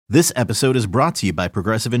This episode is brought to you by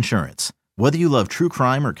Progressive Insurance. Whether you love true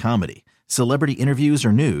crime or comedy, celebrity interviews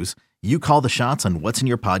or news, you call the shots on what's in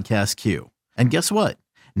your podcast queue. And guess what?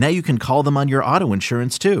 Now you can call them on your auto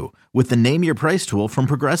insurance too with the Name Your Price tool from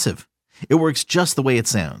Progressive. It works just the way it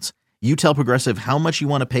sounds. You tell Progressive how much you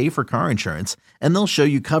want to pay for car insurance, and they'll show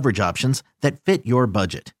you coverage options that fit your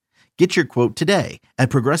budget. Get your quote today at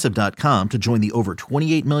Progressive.com to join the over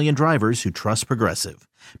 28 million drivers who trust Progressive.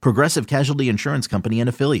 Progressive Casualty Insurance Company and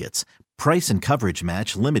Affiliates. Price and coverage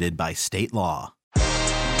match limited by state law.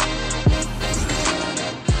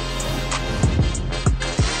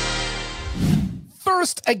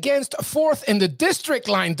 First against fourth in the district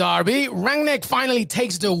line derby, Rangnick finally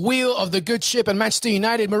takes the wheel of the good ship, and Manchester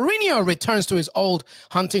United Mourinho returns to his old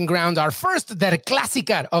hunting ground. Our first Der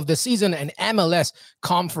Klassiker of the season and MLS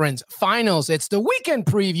Conference Finals. It's the weekend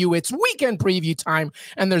preview. It's weekend preview time,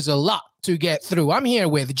 and there's a lot to get through. I'm here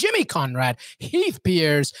with Jimmy Conrad, Heath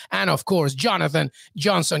Pierce, and of course, Jonathan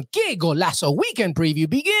Johnson. Que Golazo Weekend Preview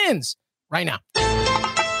begins right now.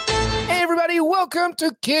 Hey everybody, welcome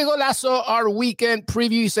to Que Golazo, our weekend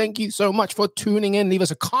preview. Thank you so much for tuning in. Leave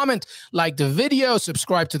us a comment, like the video,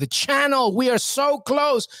 subscribe to the channel. We are so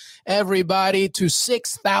close, everybody, to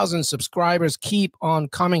 6,000 subscribers. Keep on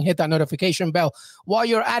coming. Hit that notification bell while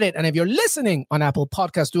you're at it. And if you're listening on Apple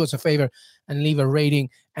Podcasts, do us a favor and leave a rating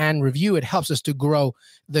and review. It helps us to grow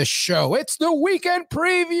the show. It's the weekend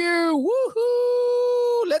preview.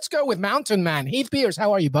 Woohoo! Let's go with Mountain Man. Heath Pierce,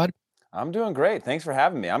 how are you, bud? I'm doing great. Thanks for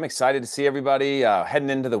having me. I'm excited to see everybody heading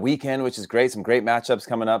into the weekend, which is great. Some great matchups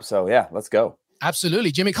coming up. So, yeah, let's go.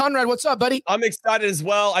 Absolutely. Jimmy Conrad, what's up, buddy? I'm excited as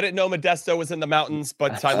well. I didn't know Modesto was in the mountains,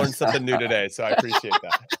 but I learned something new today, so I appreciate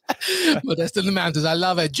that. Modesto in the mountains. I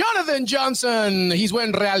love it. Jonathan Johnson, he's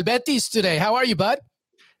wearing Real Betis today. How are you, bud?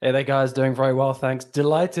 Hey there, guys. Doing very well, thanks.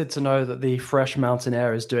 Delighted to know that the fresh mountain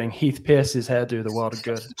air is doing Heath Pierce's hairdo the world of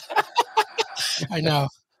good. I know.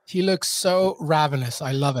 He looks so ravenous.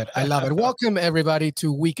 I love it. I love it. Welcome, everybody,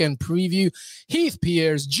 to Weekend Preview. Heath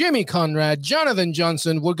Pierce, Jimmy Conrad, Jonathan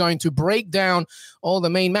Johnson. We're going to break down all the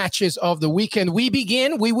main matches of the weekend. We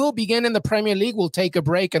will begin in the Premier League. We'll take a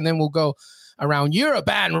break, and then we'll go around Europe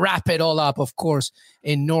and wrap it all up, of course,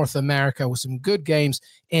 in North America with some good games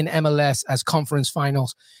in MLS as conference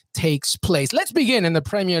finals takes place. Let's begin in the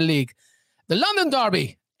Premier League. The London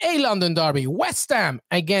Derby. A London derby, West Ham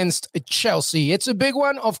against Chelsea. It's a big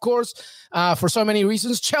one, of course, for so many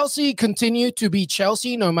reasons. Chelsea continue to be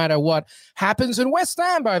Chelsea no matter what happens. And West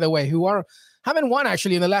Ham, by the way, haven't won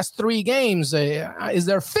actually in the last 3 games. Is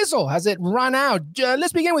there fizzle? Has it run out?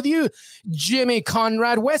 Let's begin with you, Jimmy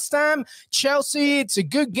Conrad. West Ham, Chelsea, it's a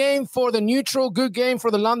good game for the neutral, good game for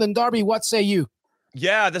the London derby. What say you?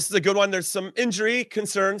 Yeah, this is a good one. There's some injury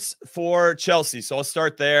concerns for Chelsea, so I'll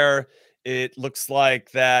start there. It looks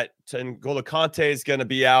like that N'Golo Kanté is going to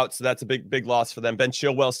be out, so that's a big loss for them. Ben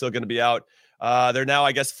Chilwell still going to be out. They're now,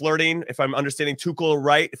 I guess, flirting, if I'm understanding Tuchel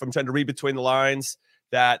right, if I'm trying to read between the lines,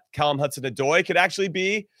 that Callum Hudson-Odoi could actually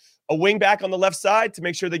be a wing back on the left side to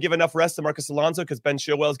make sure they give enough rest to Marcus Alonso, because Ben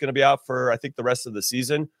Chilwell is going to be out for, I think, the rest of the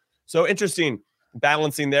season. So interesting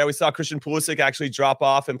balancing there. We saw Christian Pulisic actually drop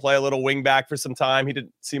off and play a little wing back for some time. He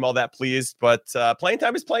didn't seem all that pleased, but playing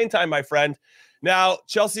time is playing time, my friend. Now,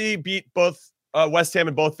 Chelsea beat both West Ham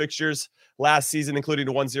in both fixtures last season, including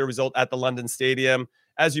a 1-0 result at the London Stadium.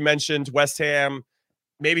 As you mentioned, West Ham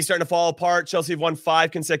maybe starting to fall apart. Chelsea have won 5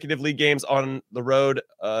 consecutive league games on the road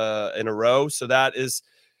in a row, so that is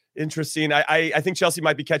interesting. I think Chelsea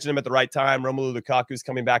might be catching him at the right time. Romelu Lukaku is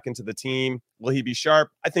coming back into the team. Will he be sharp?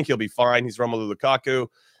 I think he'll be fine. He's Romelu Lukaku.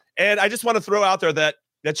 And I just want to throw out there that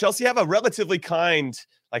Chelsea have a relatively kind,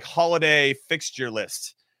 holiday fixture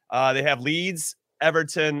list. They have Leeds,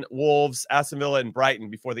 Everton, Wolves, Aston Villa, and Brighton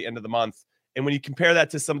before the end of the month. And when you compare that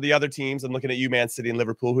to some of the other teams, I'm looking at you, Man City and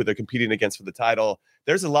Liverpool, who they're competing against for the title,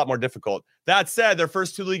 there's a lot more difficult. That said, their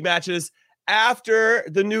first 2 league matches after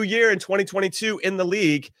the new year in 2022 in the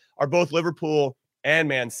league are both Liverpool and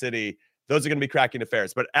Man City. Those are going to be cracking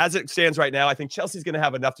affairs. But as it stands right now, I think Chelsea's going to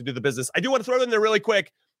have enough to do the business. I do want to throw in there really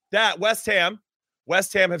quick that West Ham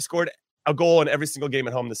have scored a goal in every single game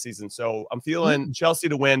at home this season. So I'm feeling Chelsea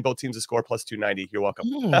to win. Both teams to score plus 290. You're welcome.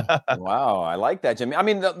 Wow. I like that, Jimmy. I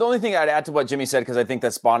mean, the only thing I'd add to what Jimmy said, because I think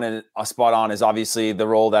that's spot on, is obviously the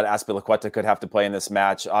role that Azpilicueta could have to play in this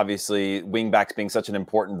match. Obviously, wingbacks being such an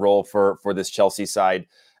important role for this Chelsea side,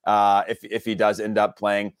 if he does end up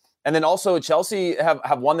playing. And then also Chelsea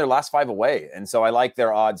have won their last 5 away. And so I like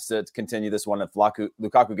their odds to continue this one. If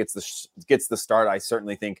Lukaku gets the start, I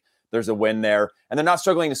certainly think there's a win there. And they're not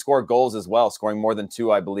struggling to score goals as well, scoring more than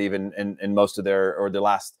 2, I believe, in most of their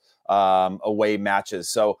last away matches.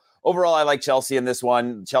 So overall, I like Chelsea in this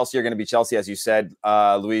one. Chelsea are going to be Chelsea, as you said,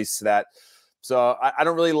 Luis. So I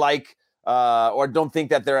don't really like or don't think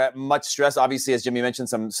that they're at much stress. Obviously, as Jimmy mentioned,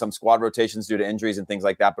 some squad rotations due to injuries and things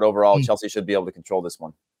like that. But overall, Chelsea should be able to control this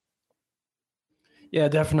one. Yeah,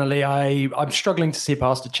 definitely. I'm struggling to see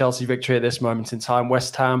past a Chelsea victory at this moment in time.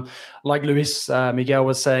 West Ham, like Luis Miguel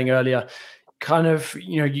was saying earlier, kind of,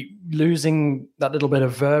 losing that little bit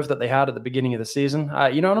of verve that they had at the beginning of the season.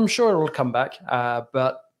 And I'm sure it'll come back.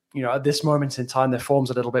 But at this moment in time, their form's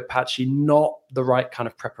a little bit patchy, not the right kind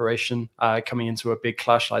of preparation coming into a big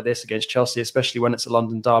clash like this against Chelsea, especially when it's a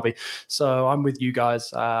London derby. So I'm with you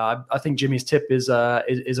guys. I think Jimmy's tip is a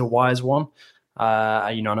wise one.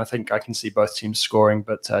 And I think I can see both teams scoring,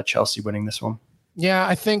 but Chelsea winning this one. Yeah,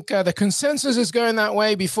 I think the consensus is going that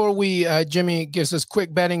way. Before Jimmy gives us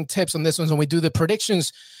quick betting tips on this one, and we do the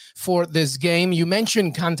predictions for this game. You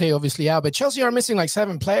mentioned Kante obviously out, but Chelsea are missing like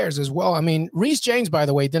 7 players as well. I mean, Reece James, by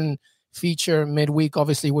the way, didn't feature midweek.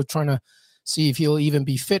 Obviously, we're trying to see if he'll even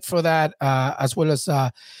be fit for that, as well as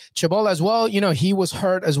Chabot as well. He was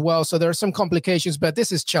hurt as well. So there are some complications, but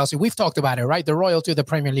this is Chelsea. We've talked about it, right? The royalty of the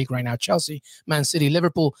Premier League right now, Chelsea, Man City,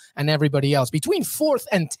 Liverpool, and everybody else. Between 4th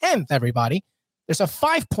and 10th, everybody, there's a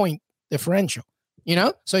 5-point differential,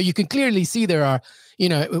 So you can clearly see there are,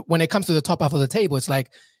 when it comes to the top half of the table, it's like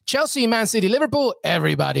Chelsea, Man City, Liverpool,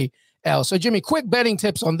 everybody else. So Jimmy, quick betting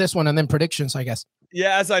tips on this one and then predictions, I guess.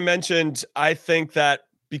 Yeah, as I mentioned, I think that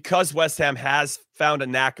because West Ham has found a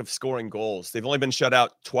knack of scoring goals, they've only been shut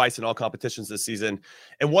out twice in all competitions this season.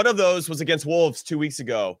 And one of those was against Wolves 2 weeks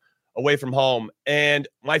ago, away from home. And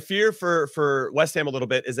my fear for West Ham a little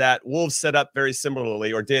bit is that Wolves set up very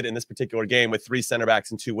similarly, or did in this particular game, with 3 center backs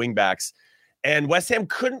and 2 wing backs. And West Ham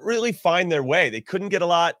couldn't really find their way. They couldn't get a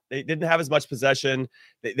lot. They didn't have as much possession.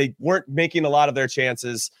 They weren't making a lot of their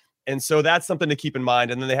chances. And so that's something to keep in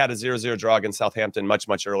mind. And then they had a 0-0 draw against Southampton much,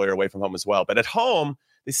 much earlier away from home as well. But at home,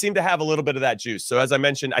 they seem to have a little bit of that juice. So as I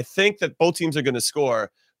mentioned, I think that both teams are going to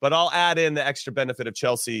score, but I'll add in the extra benefit of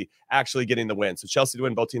Chelsea actually getting the win. So Chelsea to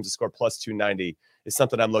win, both teams to score plus 290 is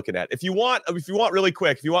something I'm looking at. If you want really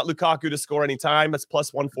quick, if you want Lukaku to score anytime, that's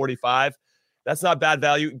plus 145. That's not bad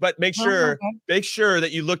value, but make sure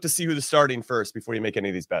that you look to see who the starting first before you make any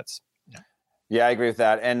of these bets. Yeah, I agree with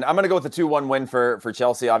that. And I'm going to go with the 2-1 win for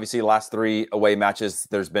Chelsea. Obviously, last 3 away matches,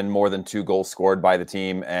 there's been more than 2 goals scored by the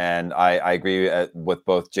team. And I agree with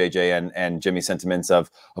both JJ and Jimmy's sentiments of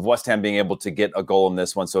West Ham being able to get a goal in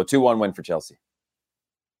this one. So a 2-1 win for Chelsea.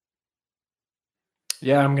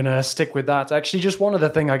 Yeah, I'm going to stick with that. Actually, just one other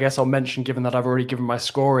thing I guess I'll mention, given that I've already given my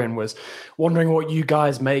score in, was wondering what you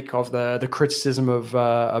guys make of the criticism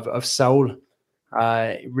of Saul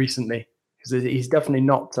recently. Because he's definitely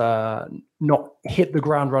not hit the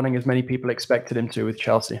ground running as many people expected him to with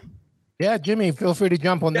Chelsea. Yeah, Jimmy, feel free to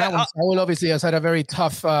jump on that one. Saul obviously has had a very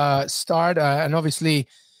tough start, and obviously,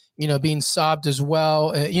 being subbed as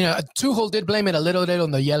well. Tuchel did blame it a little bit on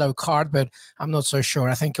the yellow card, but I'm not so sure.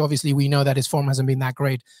 I think obviously we know that his form hasn't been that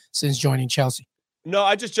great since joining Chelsea. No,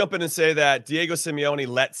 I just jump in and say that Diego Simeone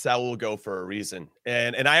let Saul go for a reason.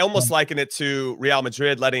 And I almost liken it to Real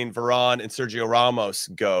Madrid letting Varane and Sergio Ramos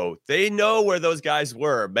go. They know where those guys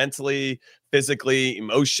were mentally, physically,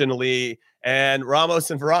 emotionally, and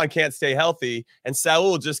Ramos and Varane can't stay healthy, and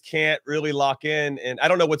Saul just can't really lock in. And I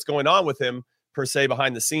don't know what's going on with him per se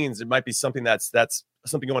behind the scenes. It might be something that's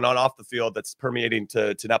something going on off the field that's permeating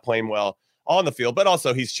to not playing well on the field, but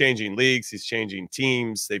also he's changing leagues, he's changing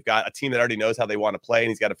teams. They've got a team that already knows how they want to play, and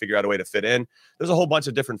he's got to figure out a way to fit in. There's a whole bunch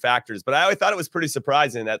of different factors, but I always thought it was pretty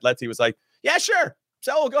surprising that Letty was like, yeah, sure.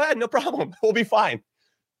 So go ahead. No problem. We'll be fine.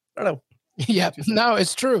 I don't know. Yeah, no,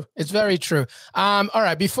 it's true. It's very true. All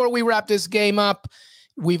right. Before we wrap this game up,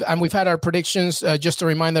 we've had our predictions. Just a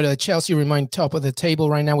reminder that Chelsea remain top of the table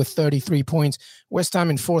right now with 33 points. West Ham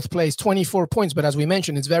in 4th place, 24 points. But as we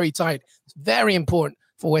mentioned, it's very tight. It's very important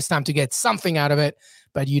for West Ham to get something out of it,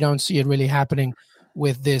 but you don't see it really happening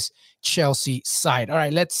with this Chelsea side. All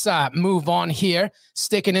right, let's move on here.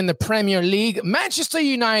 Sticking in the Premier League, Manchester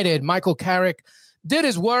United. Michael Carrick did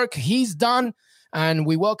his work. He's done. And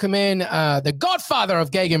we welcome in the godfather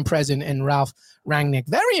of Gegenpressing in Ralph Rangnick.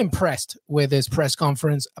 Very impressed with his press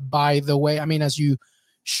conference, by the way. I mean, as you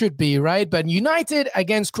should be, right? But United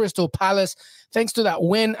against Crystal Palace, thanks to that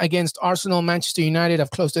win against Arsenal, Manchester United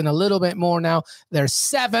have closed in a little bit more now. They're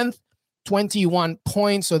 7th, 21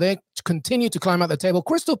 points. So they're continue to climb out the table.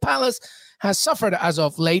 Crystal Palace has suffered as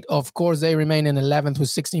of late. Of course, they remain in 11th with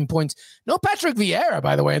 16 points. No Patrick Vieira,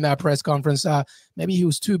 by the way, in that press conference. Maybe he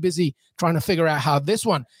was too busy trying to figure out how this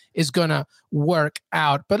one is going to work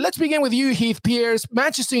out. But let's begin with you, Heath Pearce.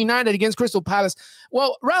 Manchester United against Crystal Palace.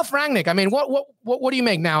 Well, Ralph Rangnick, I mean, what do you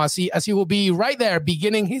make now as he will be right there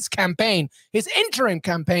beginning his campaign, his interim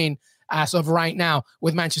campaign as of right now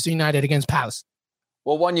with Manchester United against Palace?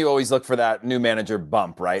 Well, one, you always look for that new manager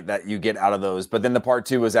bump, right? That you get out of those. But then the part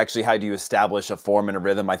two is actually how do you establish a form and a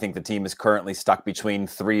rhythm? I think the team is currently stuck between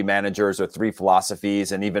three managers or three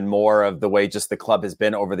philosophies, and even more of the way just the club has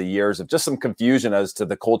been over the years of just some confusion as to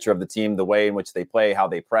the culture of the team, the way in which they play, how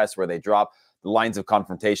they press, where they drop, the lines of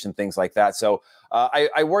confrontation, things like that. So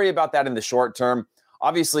I worry about that in the short term.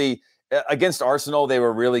 Obviously, against Arsenal, they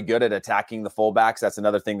were really good at attacking the fullbacks. That's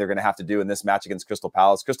another thing they're going to have to do in this match against Crystal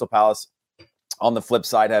Palace. Crystal Palace, on the flip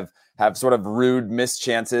side, have sort of rude missed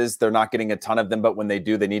chances. They're not getting a ton of them, but when they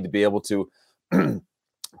do, they need to be able to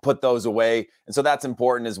put those away. And so that's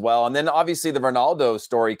important as well. And then obviously the Ronaldo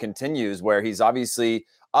story continues where he's obviously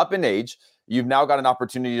up in age. You've now got an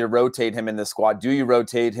opportunity to rotate him in the squad. Do you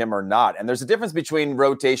rotate him or not? And there's a difference between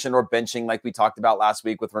rotation or benching, like we talked about last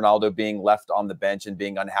week with Ronaldo being left on the bench and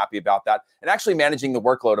being unhappy about that, and actually managing the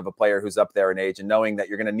workload of a player who's up there in age and knowing that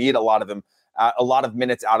you're going to need a lot of him, a lot of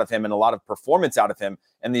minutes out of him and a lot of performance out of him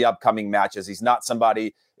in the upcoming matches. He's not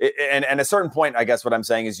somebody, and at a certain point, I guess what I'm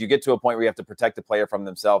saying is you get to a point where you have to protect the player from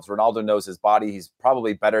themselves. Ronaldo knows his body. He's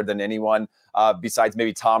probably better than anyone besides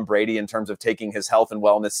maybe Tom Brady in terms of taking his health and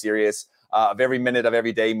wellness serious. Of every minute of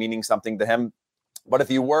every day meaning something to him. But if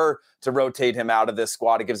you were to rotate him out of this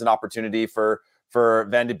squad, it gives an opportunity for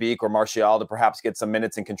Van de Beek or Martial to perhaps get some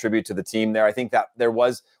minutes and contribute to the team there. I think that there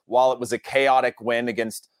was, while it was a chaotic win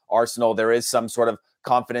against Arsenal, there is some sort of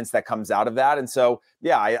confidence that comes out of that. And so,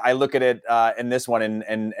 yeah, I look at it in this one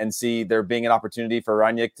and see there being an opportunity for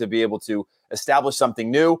Rangnick to be able to establish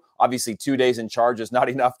something new. Obviously, 2 days in charge is not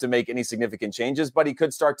enough to make any significant changes, but he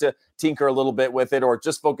could start to tinker a little bit with it or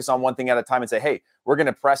just focus on one thing at a time and say, hey, we're going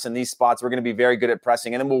to press in these spots. We're going to be very good at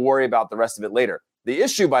pressing, and then we'll worry about the rest of it later. The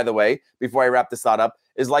issue, by the way, before I wrap this thought up,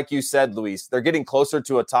 is like you said, Luis, they're getting closer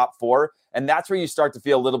to a top four. And that's where you start to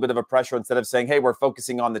feel a little bit of a pressure instead of saying, hey, we're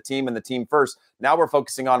focusing on the team and the team first. Now we're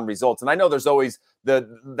focusing on results. And I know there's always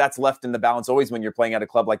that's left in the balance always when you're playing at a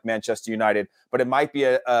club like Manchester United, but it might be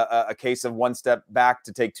a case of one step back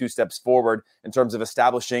to take two steps forward in terms of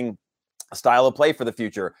establishing a style of play for the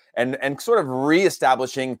future and sort of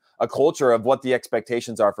reestablishing a culture of what the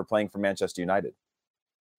expectations are for playing for Manchester United.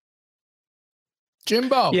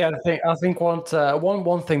 Jimbo. Yeah, I think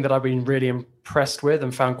one thing that I've been really impressed with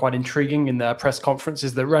and found quite intriguing in the press conference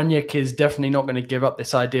is that Rangnick is definitely not going to give up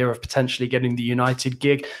this idea of potentially getting the United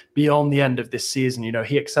gig beyond the end of this season. You know,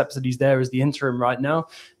 he accepts that he's there as the interim right now,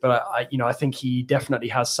 but I think he definitely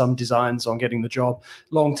has some designs on getting the job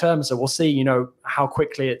long term. So we'll see, you know, how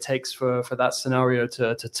quickly it takes for that scenario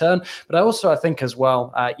to turn. But I think as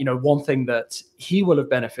well, one thing that he will have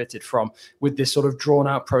benefited from with this sort of drawn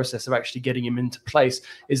out process of actually getting him into place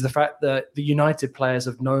is the fact that the United players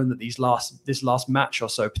have known that this last match or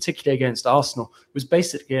so, particularly against Arsenal, was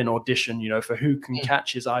basically an audition, you know, for who can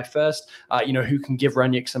catch his eye first, who can give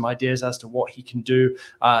Rangnick some ideas as to what he can do,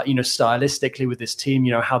 stylistically with this team,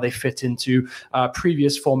 you know, how they fit into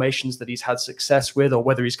previous formations that he's had success with, or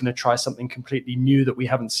whether he's going to try something completely new that we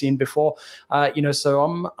haven't seen before.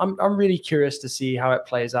 So I'm really curious to see how it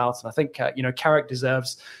plays out. And I think, Carrick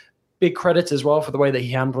deserves big credit as well for the way that he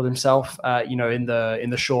handled himself, in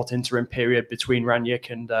the short interim period between Rangnick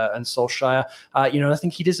and Solskjaer. I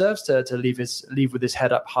think he deserves to leave with his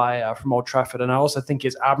head up high from Old Trafford. And I also think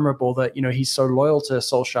it's admirable that, he's so loyal to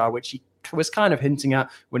Solskjaer, which he was kind of hinting at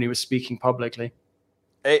when he was speaking publicly.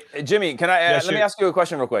 Hey, Jimmy, can I let me ask you a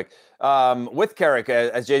question real quick? With Carrick,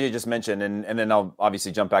 as JJ just mentioned, and then I'll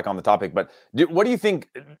obviously jump back on the topic, but what do you think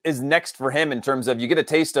is next for him in terms of, you get a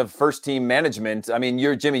taste of first team management? I mean,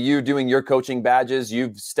 you're doing your coaching badges.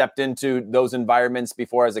 You've stepped into those environments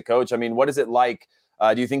before as a coach. I mean, what is it like?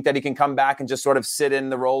 Do you think that he can come back and just sort of sit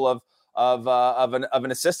in the role of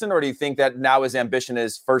an assistant, or do you think that now his ambition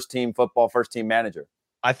is first team football, first team manager?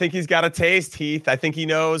 I think he's got a taste, Heath. I think he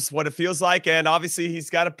knows what it feels like. And obviously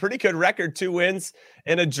he's got a pretty good record, 2 wins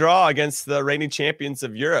and a draw against the reigning champions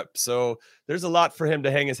of Europe. So there's a lot for him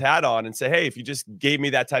to hang his hat on and say, hey, if you just gave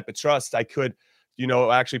me that type of trust, I could,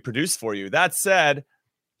 actually produce for you. That said,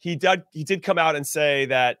 he did come out and say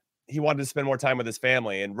that he wanted to spend more time with his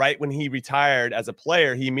family. And right when he retired as a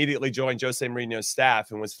player, he immediately joined Jose Mourinho's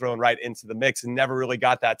staff and was thrown right into the mix and never really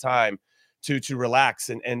got that time to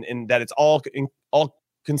relax and that it's all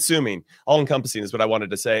consuming, all encompassing is what I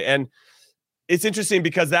wanted to say. And it's interesting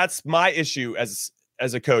because that's my issue as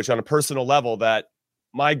a coach on a personal level, that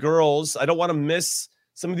my girls, I don't want to miss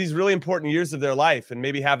some of these really important years of their life and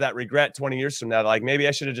maybe have that regret 20 years from now. Like, maybe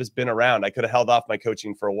I should have just been around. I could have held off my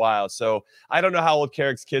coaching for a while. So I don't know how old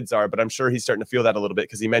Carrick's kids are, but I'm sure he's starting to feel that a little bit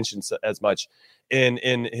because he mentioned as much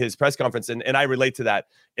in his press conference. And I relate to that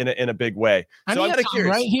in a big way. And so I'm kind of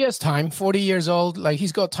curious. Right? He has time, 40 years old. Like,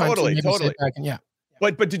 he's got time to maybe sit back and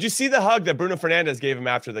But did you see the hug that Bruno Fernandes gave him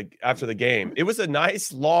after the game? It was a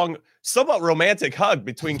nice, long, somewhat romantic hug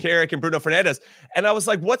between Carrick and Bruno Fernandes. And I was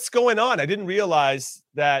like, what's going on? I didn't realize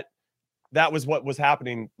that was what was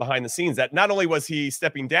happening behind the scenes, that not only was he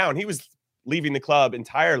stepping down, he was leaving the club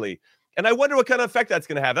entirely. And I wonder what kind of effect that's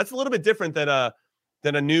going to have. That's a little bit different than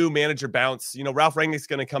a new manager bounce. You know, Ralph Rangnick's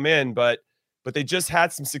going to come in, but they just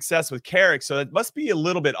had some success with Carrick, so it must be a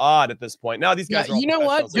little bit odd at this point. Now these guys are all you know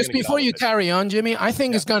what? Just before you carry on, Jimmy, I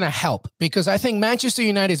think it's going to help, because I think Manchester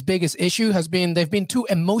United's biggest issue has been they've been too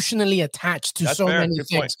emotionally attached to many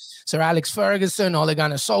things. Point. Sir Alex Ferguson, Ole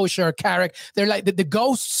Gunnar Solskjaer, Carrick, they're like the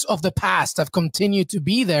ghosts of the past have continued to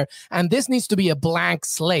be there, and this needs to be a blank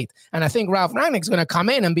slate. And I think Ralph Rangnick's going to come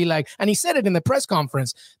in and be like, and he said it in the press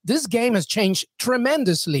conference, this game has changed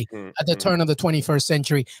tremendously at the turn of the 21st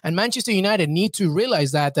century, and Manchester United need to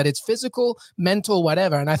realize that it's physical, mental,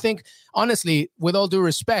 whatever. And I think, honestly, with all due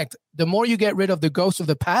respect, the more you get rid of the ghosts of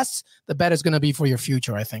the past, the better it's going to be for your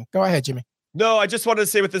future, I think. Go ahead, Jimmy. No, I just wanted to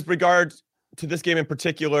say with this regard to this game in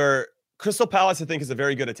particular, Crystal Palace, I think, is a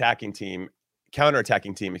very good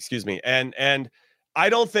counter-attacking team, excuse me. And I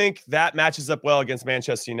don't think that matches up well against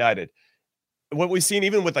Manchester United. What we've seen,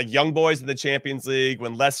 even with like young boys in the Champions League,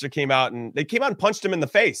 when Leicester came out and punched them in the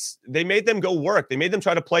face, they made them go work. They made them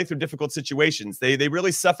try to play through difficult situations. They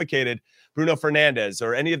really suffocated Bruno Fernandes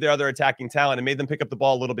or any of their other attacking talent and made them pick up the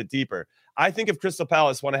ball a little bit deeper. I think if Crystal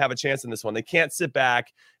Palace want to have a chance in this one, they can't sit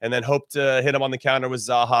back and then hope to hit them on the counter with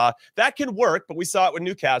Zaha. That can work, but we saw it with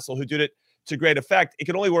Newcastle, who did it to great effect. It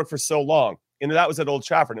can only work for so long. And that was at Old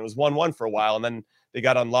Trafford. It was 1-1 for a while, and then they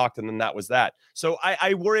got unlocked, and then that was that. So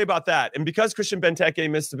I worry about that. And because Christian Benteke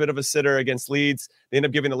missed a bit of a sitter against Leeds, they end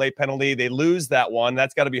up giving a late penalty. They lose that one.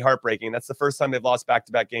 That's got to be heartbreaking. That's the first time they've lost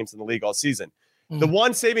back-to-back games in the league all season. The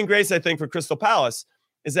one saving grace, I think, for Crystal Palace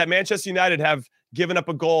is that Manchester United have given up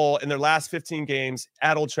a goal in their last 15 games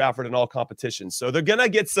at Old Trafford in all competitions. So they're going to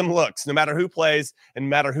get some looks, no matter who plays and no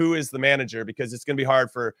matter who is the manager, because it's going to be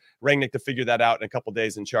hard for Rangnick to figure that out in a couple of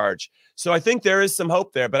days in charge. So I think there is some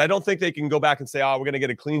hope there, but I don't think they can go back and say, we're going to get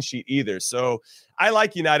a clean sheet either. So I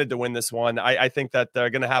like United to win this one. I think that they're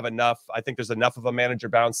going to have enough. I think there's enough of a manager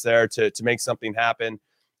bounce there to make something happen.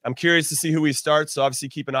 I'm curious to see who he starts, so obviously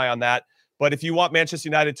keep an eye on that. But if you want Manchester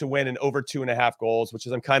United to win in over 2.5 goals, which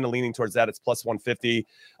is I'm kind of leaning towards that, it's plus 150.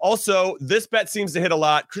 Also, this bet seems to hit a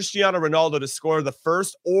lot. Cristiano Ronaldo to score the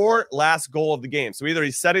first or last goal of the game. So either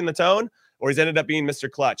he's setting the tone or he's ended up being Mr.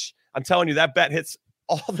 Clutch. I'm telling you, that bet hits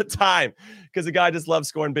all the time because the guy just loves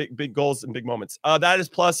scoring big goals in big moments. That is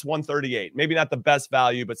plus 138. Maybe not the best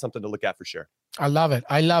value, but something to look at for sure. I love it.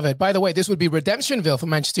 I love it. By the way, this would be Redemptionville for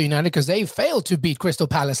Manchester United because they failed to beat Crystal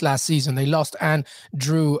Palace last season. They lost and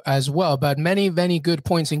drew as well, but many, many good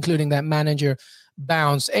points, including that manager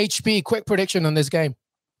bounce. HP, quick prediction on this game.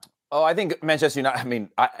 Oh, I think Manchester United,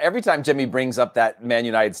 every time Jimmy brings up that Man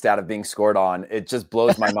United stat of being scored on, it just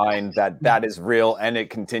blows my mind that is real and it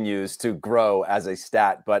continues to grow as a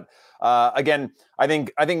stat. But again, I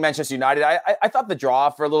think Manchester United, I thought the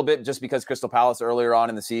draw for a little bit just because Crystal Palace earlier on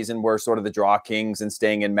in the season were sort of the draw kings and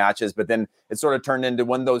staying in matches. But then it sort of turned into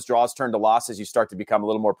when those draws turn to losses, you start to become a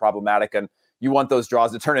little more problematic. And you want those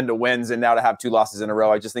draws to turn into wins, and now to have 2 losses in a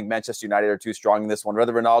row. I just think Manchester United are too strong in this one.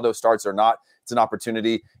 Whether Ronaldo starts or not, it's an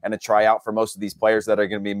opportunity and a tryout for most of these players that are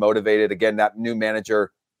going to be motivated. Again, that new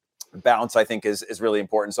manager bounce, I think, is really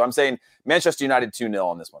important. So I'm saying Manchester United 2-0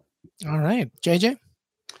 on this one. All right. JJ?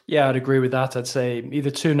 Yeah, I'd agree with that. I'd say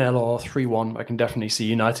either 2-0 or 3-1. I can definitely see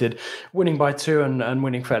United winning by 2 and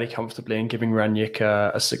winning fairly comfortably and giving Rangnick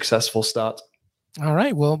a successful start. All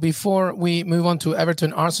right. Well, before we move on to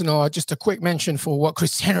Everton Arsenal, just a quick mention for what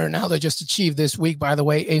Cristiano Ronaldo just achieved this week. By the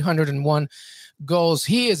way, 801 goals.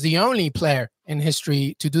 He is the only player in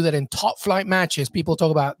history to do that in top flight matches. People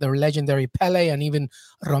talk about the legendary Pele and even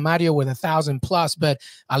Romario with 1,000+, but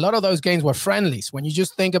a lot of those games were friendlies. When you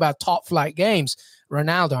just think about top flight games,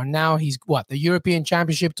 Ronaldo, now he's the European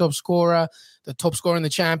Championship top scorer, the top scorer in the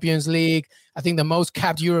Champions League. I think the most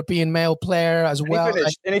capped European male player as well.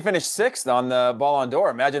 He finished 6th on the Ballon d'Or.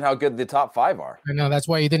 Imagine how good the top 5 are. I know, that's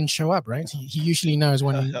why he didn't show up, right? He usually knows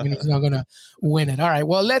when he's not going to win it. All right,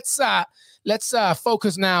 well, let's let's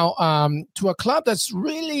focus now to a club that's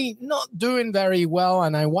really not doing very well,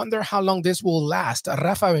 and I wonder how long this will last.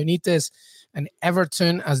 Rafa Benitez and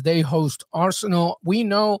Everton as they host Arsenal. We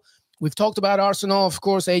know, we've talked about Arsenal, of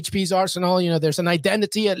course, HP's Arsenal. You know, there's an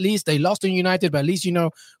identity at least. They lost to United, but at least you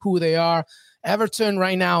know who they are. Everton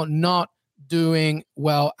right now not doing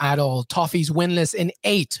well at all. Toffees winless in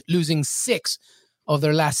 8, losing 6 of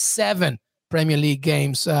their last 7 Premier League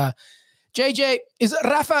games. JJ, is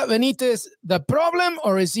Rafa Benitez the problem,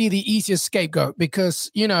 or is he the easiest scapegoat? Because,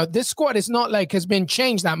 you know, this squad is not like has been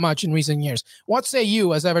changed that much in recent years. What say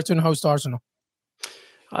you as Everton host Arsenal?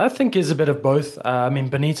 I think it's a bit of both. I mean,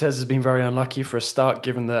 Benitez has been very unlucky for a start,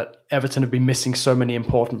 given that Everton have been missing so many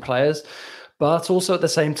important players. But also at the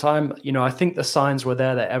same time, you know, I think the signs were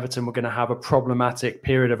there that Everton were going to have a problematic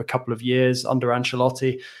period of a couple of years under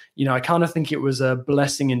Ancelotti. You know, I kind of think it was a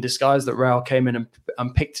blessing in disguise that Real came in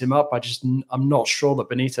and picked him up. I'm not sure that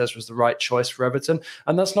Benitez was the right choice for Everton.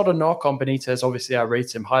 And that's not a knock on Benitez. Obviously, I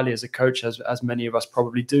rate him highly as a coach, as many of us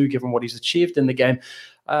probably do, given what he's achieved in the game.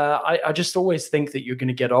 I just always think that you're going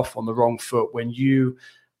to get off on the wrong foot when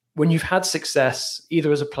you've had success,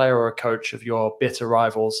 either as a player or a coach of your bitter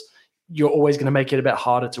rivals. You're always going to make it a bit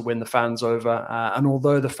harder to win the fans over. And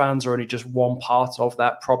although the fans are only just one part of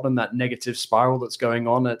that problem, that negative spiral that's going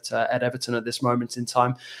on at Everton at this moment in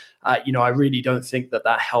time, you know, I really don't think that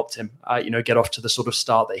helped him, you know, get off to the sort of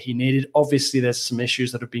start that he needed. Obviously, there's some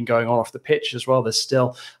issues that have been going on off the pitch as well. There's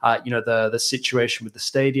still, you know, the situation with the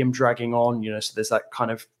stadium dragging on, you know, so there's that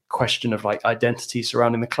kind of question of like identity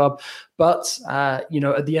surrounding the club. But, you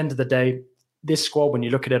know, at the end of the day, this squad, when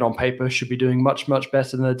you look at it on paper, should be doing much, much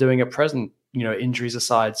better than they're doing at present, you know, injuries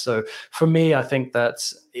aside. So for me, I think that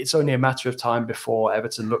it's only a matter of time before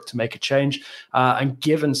Everton look to make a change. And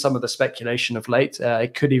given some of the speculation of late,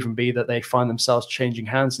 it could even be that they find themselves changing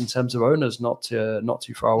hands in terms of owners not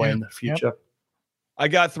too far away in the future. Yep. I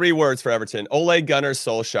got 3 words for Everton. Ole Gunnar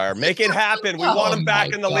Solskjaer. Make it happen. We want him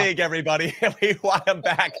back in the league, everybody. We want him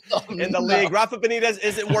back in the league. Rafa Benitez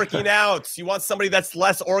isn't working out. You want somebody that's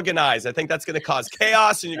less organized. I think that's going to cause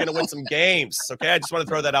chaos, and you're going to win some games. Okay, I just want to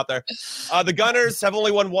throw that out there. The Gunners have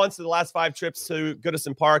only won once in the last 5 trips to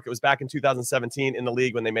Goodison Park. It was back in 2017 in the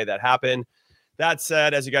league when they made that happen. That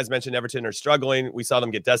said, as you guys mentioned, Everton are struggling. We saw them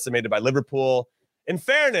get decimated by Liverpool. In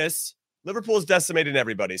fairness, Liverpool's decimating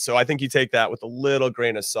everybody. So I think you take that with a little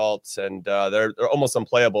grain of salt, and they're almost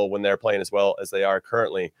unplayable when they're playing as well as they are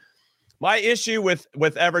currently. My issue with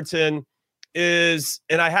Everton is,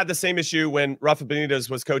 and I had the same issue when Rafa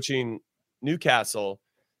Benitez was coaching Newcastle,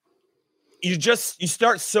 you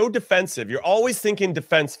start so defensive. You're always thinking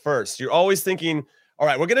defense first. You're always thinking, all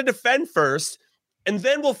right, we're going to defend first, and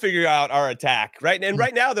then we'll figure out our attack, right? And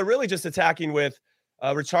right now they're really just attacking with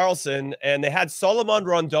Richarlison, and they had Solomon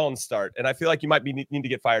Rondon start, and I feel like you might need to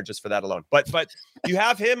get fired just for that alone. But you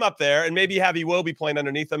have him up there, and maybe Javi will be playing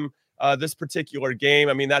underneath him this particular game.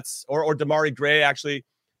 I mean, that's or Damari Gray actually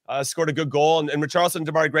scored a good goal, and Richarlison and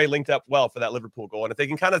Damari Gray linked up well for that Liverpool goal. And if they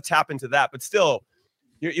can kind of tap into that, but still,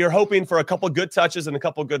 you're hoping for a couple good touches and a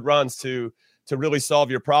couple good runs to really solve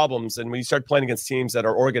your problems. And when you start playing against teams that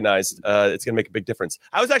are organized, it's going to make a big difference.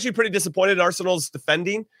 I was actually pretty disappointed in Arsenal's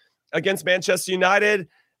defending against Manchester United.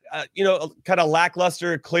 You know, kind of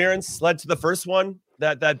lackluster clearance led to the first one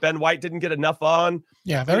that Ben White didn't get enough on.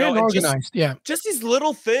 Yeah, very unorganized. Just these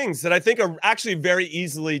little things that I think are actually very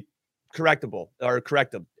easily correctable.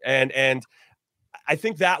 And I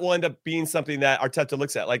think that will end up being something that Arteta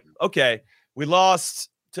looks at. Like, okay, we lost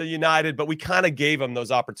to United, but we kind of gave them those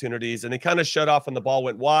opportunities, and they kind of shut off when the ball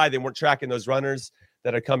went wide. They weren't tracking those runners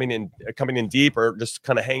that are coming in deep or just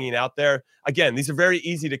kind of hanging out there. Again, these are very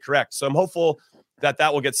easy to correct. So I'm hopeful that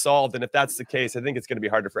will get solved. And if that's the case, I think it's going to be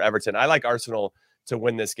harder for Everton. I like Arsenal to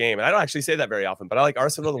win this game. And I don't actually say that very often, but I like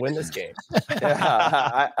Arsenal to win this game.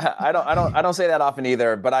 Yeah, I don't say that often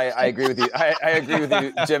either, but I agree with you. I agree with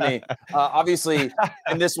you, Jimmy. Obviously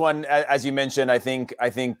in this one, as you mentioned, I think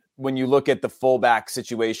when you look at the fullback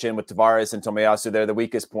situation with Tavares and Tomiyasu, they're the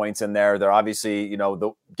weakest points in there. They're obviously, you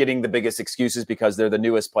know, getting the biggest excuses because they're the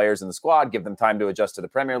newest players in the squad. Give them time to adjust to the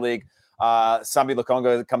Premier League. Sambi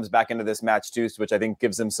Lokonga comes back into this match too, which I think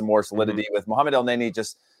gives them some more solidity. With Mohamed El Neni,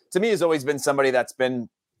 just to me has always been somebody that's been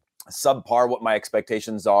subpar what my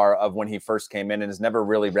expectations are of when he first came in, and has never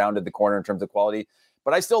really rounded the corner in terms of quality.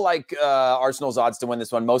 But I still like Arsenal's odds to win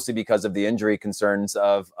this one, mostly because of the injury concerns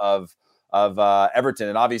of Everton.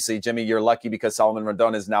 And obviously, Jimmy, you're lucky because Solomon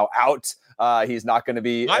Rondon is now out. He's not going to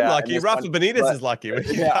be. I'm lucky. Rafa Benitez is lucky. What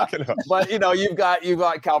are you talking about? But you know, you've got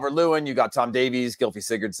Calvert-Lewin, you got Tom Davies, Gylfi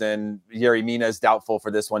Sigurdsson, Yerry Mina is doubtful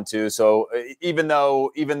for this one too. So even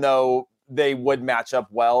though they would match up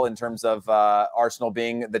well in terms of Arsenal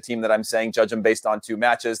being the team that I'm saying, judge them based on 2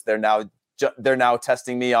 matches. They're now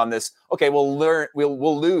testing me on this. Okay, we'll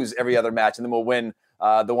lose every other match and then we'll win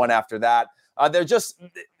the one after that.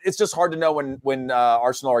 It's just hard to know when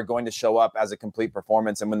Arsenal are going to show up as a complete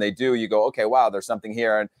performance. And when they do, you go, okay, wow, there's something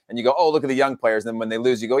here. And you go, oh, look at the young players. And then when they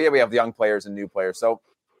lose, you go, yeah, we have young players and new players. So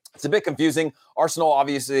it's a bit confusing. Arsenal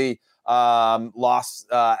obviously lost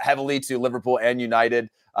heavily to Liverpool and United.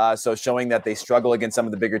 So showing that they struggle against some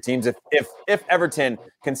of the bigger teams. If Everton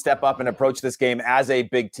can step up and approach this game as a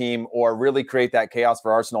big team or really create that chaos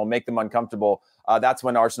for Arsenal, make them uncomfortable, that's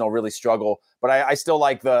when Arsenal really struggle. But I still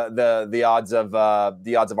like the odds of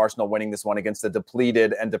Arsenal winning this one against the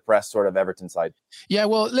depleted and depressed sort of Everton side. Yeah,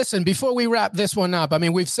 well, listen, before we wrap this one up, I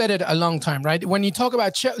mean, we've said it a long time, right? When you talk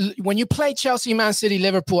about when you play Chelsea, Man City,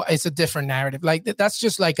 Liverpool, it's a different narrative. Like that's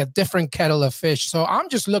just like a different kettle of fish. So I'm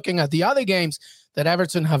just looking at the other games that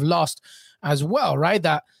Everton have lost as well, right?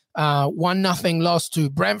 That 1-0 loss to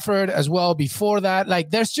Brentford as well before that. Like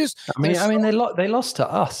there's just they lost to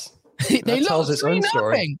us. They lost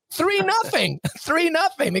 3-0.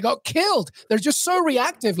 3-0. They got killed. They're just so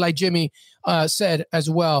reactive, like Jimmy said as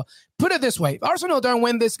well. Put it this way, if Arsenal don't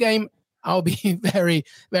win this game, I'll be very,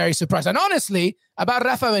 very surprised. And honestly, about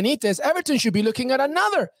Rafa Benitez, Everton should be looking at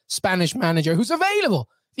another Spanish manager who's available.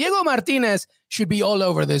 Diego Martinez should be all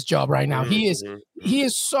over this job right now. He is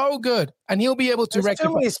so good, and he'll be able to rectify.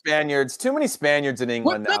 Too many Spaniards in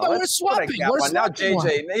England now. But we're swapping. Now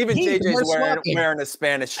JJ, wearing a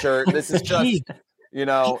Spanish shirt. This is just,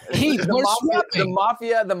 the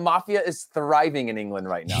mafia is thriving in England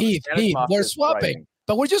right now. We're swapping.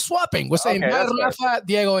 But we're just swapping. We're saying Rafa,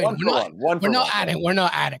 Diego. We're not adding.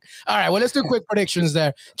 All right, well, let's do quick predictions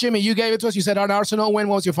there. Jimmy, you gave it to us. You said on Arsenal win.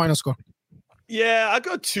 What was your final score? Yeah, I'll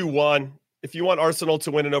go 2-1. If you want Arsenal to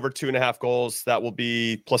win in over 2.5 goals, that will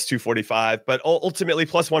be plus 245. But ultimately,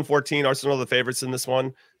 plus 114. Arsenal are the favorites in this one.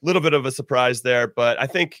 A little bit of a surprise there, but I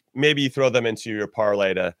think maybe you throw them into your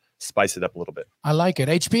parlay to spice it up a little bit. I like it.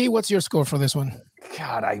 HP, what's your score for this one?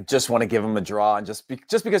 God, I just want to give them a draw, and just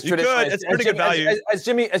because traditionally, it's pretty good value. As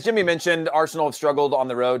Jimmy mentioned, Arsenal have struggled on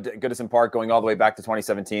the road at Goodison Park going all the way back to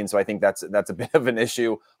 2017. So I think that's a bit of an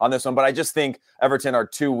issue on this one. But I just think Everton are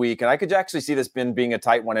too weak, and I could actually see this being a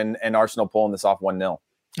tight one, and Arsenal pulling this off 1-0.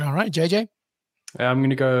 All right, JJ. I'm going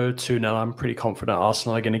to go 2-0. I'm pretty confident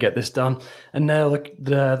Arsenal are going to get this done and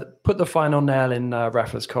put the final nail in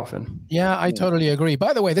Rafa's coffin. Yeah, I totally agree.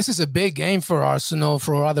 By the way, this is a big game for Arsenal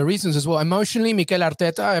for other reasons as well. Emotionally, Mikel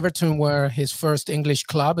Arteta, Everton were his first English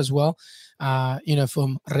club as well, from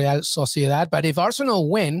Real Sociedad. But if Arsenal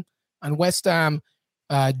win and West Ham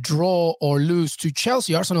draw or lose to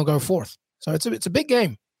Chelsea, Arsenal go fourth. So it's a big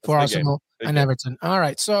game for Arsenal and Everton. All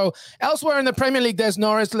right. So elsewhere in the Premier League, there's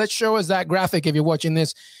Norris. Let's show us that graphic if you're watching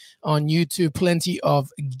this on YouTube. Plenty of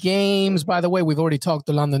games. By the way, we've already talked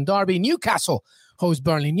the London Derby. Newcastle host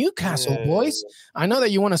Burnley. Newcastle, boys. I know that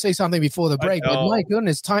you want to say something before the break, but my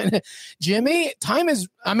goodness, time. Jimmy, time is,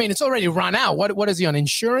 it's already run out. What is he on?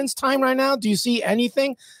 Insurance time right now? Do you see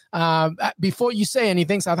anything? Before you say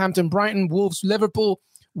anything, Southampton, Brighton, Wolves, Liverpool,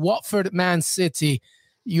 Watford, Man City.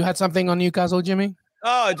 You had something on Newcastle, Jimmy?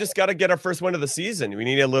 Oh, just got to get our first win of the season. We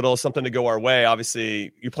need a little something to go our way.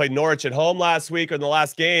 Obviously, you played Norwich at home last week or in the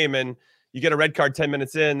last game, and you get a red card 10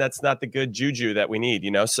 minutes in. That's not the good juju that we need,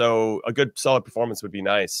 So a good, solid performance would be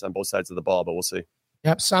nice on both sides of the ball, but we'll see.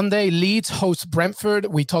 Yep. Sunday, Leeds hosts Brentford.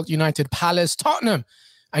 We talked United, Palace, Tottenham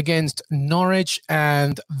against Norwich,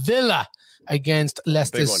 and Villa against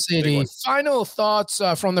Leicester City. Final thoughts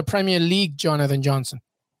from the Premier League, Jonathan Johnson.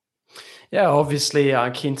 Yeah, obviously,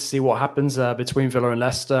 I'm keen to see what happens between Villa and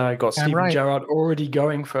Leicester. I got Steven Gerrard already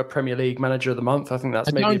going for Premier League Manager of the Month. I think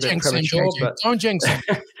that's maybe a bit premature. Don't jinx him.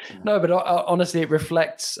 No, but honestly, it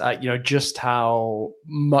reflects, just how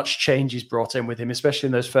much change he's brought in with him, especially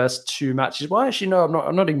in those first 2 matches. Well, actually, no,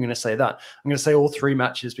 I'm not even going to say that. I'm going to say all 3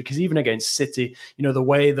 matches, because even against City, the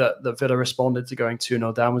way that Villa responded to going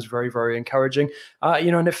 2-0 down was very, very encouraging.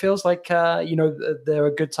 And it feels like, there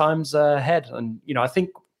are good times ahead. And, I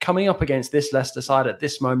think coming up against this Leicester side at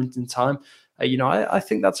this moment in time, I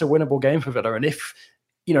think that's a winnable game for Villa. And if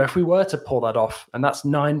we were to pull that off, and that's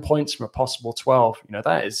 9 points from a possible 12,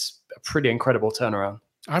 that is a pretty incredible turnaround.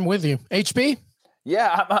 I'm with you. HB?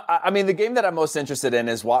 Yeah, the game that I'm most interested in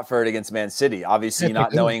is Watford against Man City. Obviously,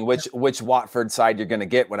 not knowing which Watford side you're going to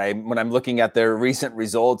get. When I'm looking at their recent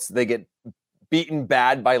results, they get beaten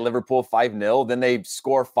bad by Liverpool 5-0. Then they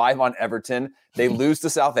score 5 on Everton. They lose to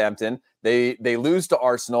Southampton. They lose to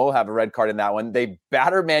Arsenal, have a red card in that one. They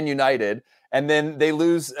batter Man United, and then they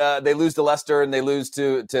lose to Leicester, and they lose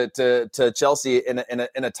to Chelsea in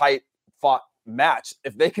a tight fought match.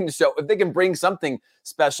 If they can bring something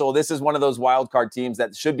special, this is one of those wild card teams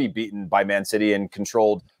that should be beaten by Man City and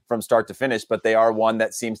controlled from start to finish, but they are one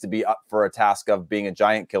that seems to be up for a task of being a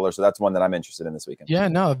giant killer. So that's one that I'm interested in this weekend. Yeah,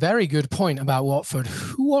 no, very good point about Watford.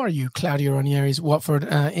 Who are you, Claudio Ranieri's Watford?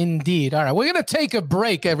 Indeed. All right, we're going to take a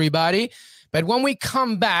break, everybody. But when we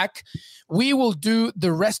come back, we will do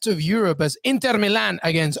the rest of Europe as Inter Milan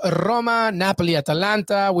against Roma, Napoli,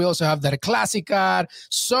 Atalanta. We also have the Classicar,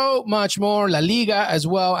 so much more, La Liga as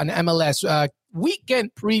well, and MLS.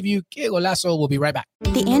 Weekend preview. Que Golazo. We'll be right back.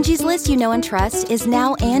 The Angie's List you know and trust is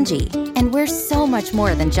now Angie, and we're so much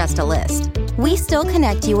more than just a list. We still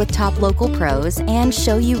connect you with top local pros and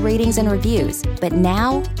show you ratings and reviews, but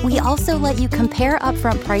now we also let you compare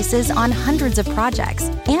upfront prices on hundreds of projects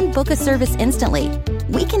and book a service instantly.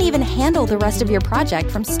 We can even handle the rest of your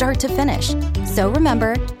project from start to finish. So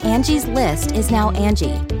remember, Angie's List is now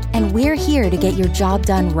Angie, and we're here to get your job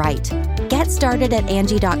done right. Get started at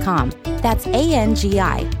Angie.com. That's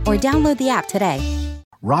ANGI, or download the app today.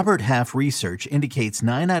 Robert Half research indicates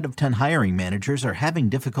 9 out of 10 hiring managers are having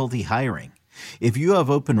difficulty hiring. If you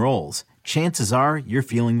have open roles, chances are you're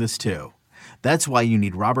feeling this too. That's why you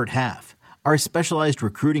need Robert Half. Our specialized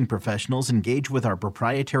recruiting professionals engage with our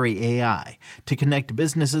proprietary AI to connect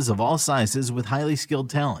businesses of all sizes with highly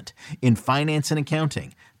skilled talent in finance and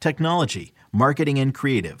accounting, technology, marketing and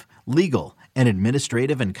creative, legal, and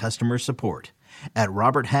administrative and customer support. At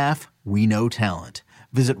Robert Half, we know talent.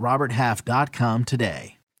 Visit roberthalf.com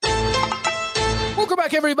today. Welcome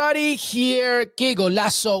back, everybody. Here, Que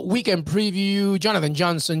Golazo Weekend Preview. Jonathan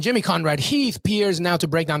Johnson, Jimmy Conrad, Heath Pierce, now to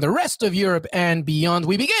break down the rest of Europe and beyond.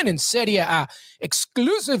 We begin in Serie A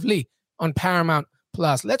exclusively on Paramount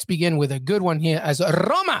Plus. Let's begin with a good one here as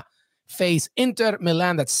Roma face Inter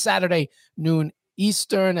Milan. That's Saturday, noon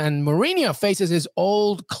Eastern, and Mourinho faces his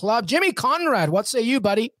old club. Jimmy Conrad, what say you,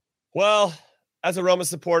 buddy? Well, as a Roma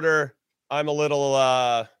supporter, I'm a little,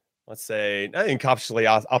 let's say, I think cautiously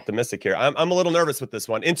optimistic here. I'm a little nervous with this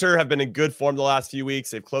one. Inter have been in good form the last few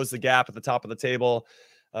weeks. They've closed the gap at the top of the table,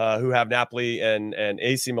 who have Napoli and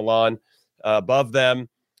AC Milan above them.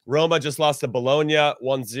 Roma just lost to Bologna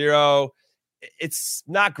 1-0. It's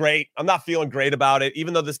not great. I'm not feeling great about it,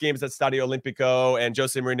 even though this game is at Stadio Olimpico and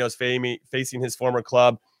Jose Mourinho is facing his former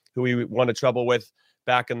club, who he won a treble with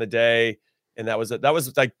back in the day. And that was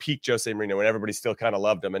like peak Jose Mourinho when everybody still kind of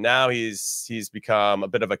loved him. And now he's become a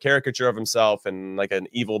bit of a caricature of himself and like an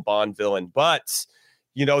evil Bond villain. But,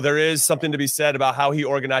 you know, there is something to be said about how he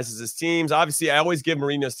organizes his teams. Obviously, I always give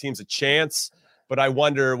Mourinho's teams a chance, but I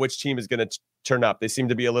wonder which team is going to turn up. They seem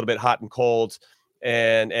to be a little bit hot and cold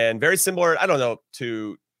and very similar, I don't know,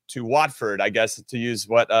 to Watford, I guess, to use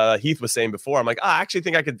what Heath was saying before. I'm like, I actually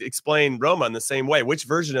think I could explain Roma in the same way. Which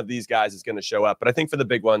version of these guys is going to show up? But I think for the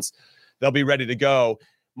big ones, they'll be ready to go.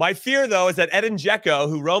 My fear, though, is that Edin Dzeko,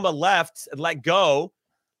 who Roma left and let go,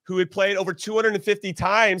 who had played over 250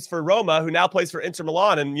 times for Roma, who now plays for Inter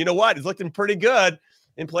Milan. And you know what? He's looking pretty good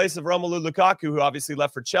in place of Romelu Lukaku, who obviously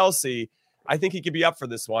left for Chelsea. I think he could be up for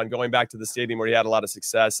this one, going back to the stadium where he had a lot of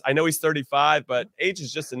success. I know he's 35, but age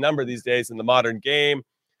is just a number these days in the modern game.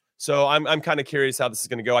 So I'm kind of curious how this is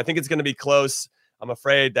going to go. I think it's going to be close. I'm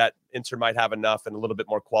afraid that Inter might have enough and a little bit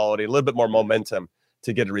more quality, a little bit more momentum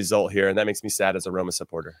to get a result here, and that makes me sad as a Roma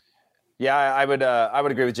supporter. Yeah, I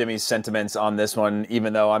would agree with Jimmy's sentiments on this one,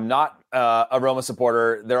 even though I'm not a Roma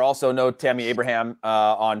supporter. There are also no Tammy Abraham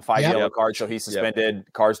on 5 yellow cards, so he's suspended. Yep.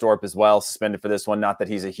 Karsdorp as well, suspended for this one. Not that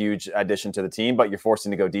he's a huge addition to the team, but you're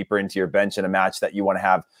forcing to go deeper into your bench in a match that you want to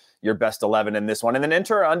have your best 11 in this one. And then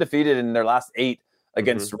Inter are undefeated in their last 8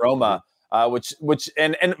 against Roma, which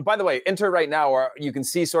and by the way, Inter right now, you can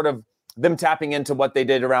see sort of them tapping into what they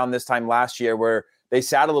did around this time last year, where they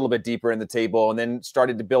sat a little bit deeper in the table and then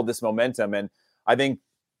started to build this momentum. And I think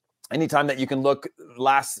anytime that you can look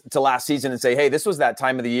last season and say, hey, this was that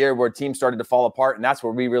time of the year where teams started to fall apart and that's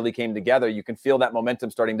where we really came together, you can feel that momentum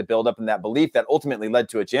starting to build up and that belief that ultimately led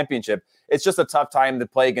to a championship. It's just a tough time to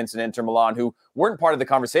play against an Inter Milan who weren't part of the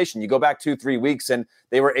conversation. You go back 2-3 weeks and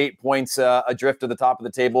they were 8 points adrift to the top of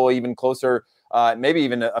the table, even closer, maybe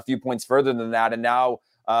even a few points further than that. And now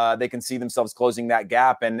they can see themselves closing that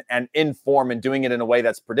gap and in form and doing it in a way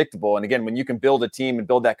that's predictable. And again, when you can build a team and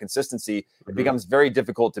build that consistency, it becomes very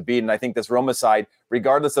difficult to beat. And I think this Roma side,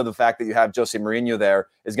 regardless of the fact that you have Jose Mourinho there,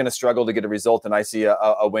 is going to struggle to get a result. And I see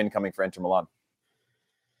a win coming for Inter Milan.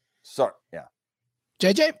 Sorry. Yeah.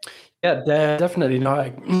 JJ? Yeah, definitely. No,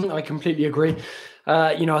 I completely agree.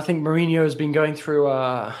 I think Mourinho has been going through,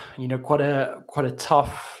 quite a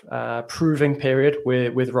tough proving period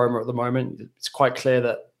with Roma at the moment. It's quite clear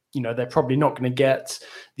that they're probably not going to get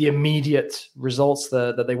the immediate results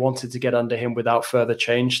that they wanted to get under him without further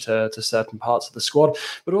change to certain parts of the squad.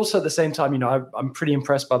 But also at the same time, I'm pretty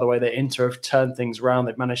impressed by the way that Inter have turned things around.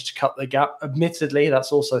 They've managed to cut the gap. Admittedly,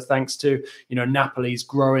 that's also thanks to, Napoli's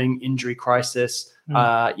growing injury crisis,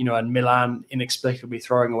 and Milan inexplicably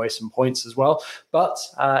throwing away some points as well. But,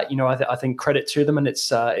 I think credit to them, and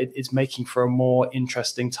it's making for a more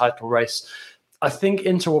interesting title race. I think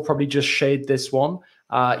Inter will probably just shade this one.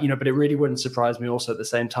 But it really wouldn't surprise me also at the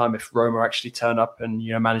same time if Roma actually turn up and,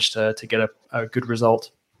 manage to get a good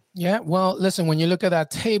result. Yeah, well, listen, when you look at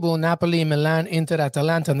that table, Napoli, Milan, Inter,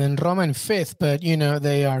 Atalanta, and then Roma in fifth, but,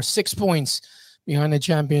 they are 6 points behind the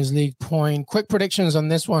Champions League point. Quick predictions on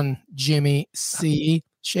this one, Jimmy C.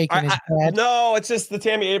 Shaking his head. No, it's just the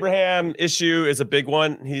Tammy Abraham issue is a big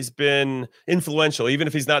one. He's been influential. Even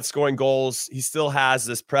if he's not scoring goals, he still has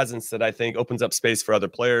this presence that I think opens up space for other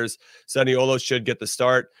players. Zaniolo should get the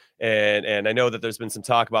start. And I know that there's been some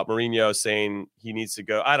talk about Mourinho saying he needs to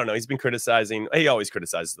go. I don't know. He's been criticizing. He always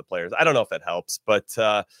criticizes the players. I don't know if that helps. But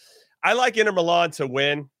I like Inter Milan to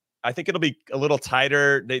win. I think it'll be a little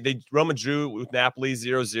tighter. Roma drew with Napoli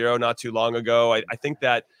 0-0 not too long ago. I think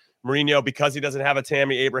that Mourinho, because he doesn't have a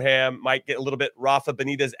Tammy Abraham, might get a little bit Rafa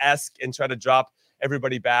Benitez-esque and try to drop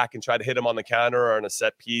everybody back and try to hit him on the counter or on a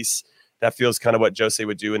set piece. That feels kind of what Jose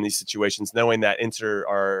would do in these situations, knowing that Inter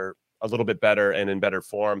are a little bit better and in better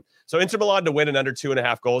form. So Inter Milan to win in under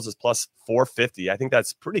 2.5 goals is plus 450. I think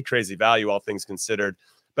that's pretty crazy value, all things considered.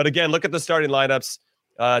 But again, look at the starting lineups.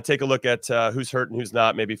 Take a look at who's hurt and who's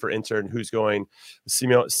not, maybe for Inter, and who's going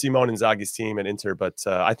Simone Inzaghi's team at Inter. But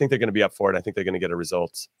I think they're going to be up for it. I think they're going to get a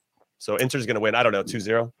result. So Inter's going to win. I don't know,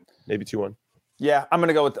 2-0, maybe 2-1. Yeah, I'm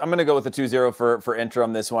gonna go with the 2-0 for Inter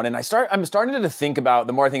on this one. And I'm starting to think about,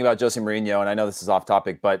 the more I think about Jose Mourinho, and I know this is off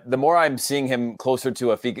topic, but the more I'm seeing him closer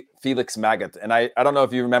to a Felix Magath. And I don't know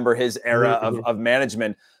if you remember his era of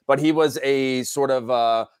management, but he was a sort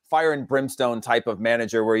of fire and brimstone type of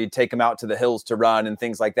manager where you'd take him out to the hills to run and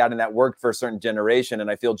things like that. And that worked for a certain generation. And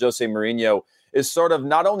I feel Jose Mourinho is sort of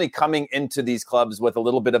not only coming into these clubs with a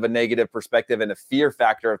little bit of a negative perspective and a fear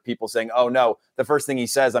factor of people saying, oh no, the first thing he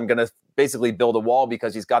says, I'm going to basically build a wall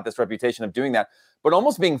because he's got this reputation of doing that, but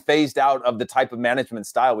almost being phased out of the type of management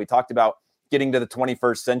style. We talked about getting to the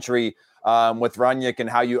 21st century with Rangnick and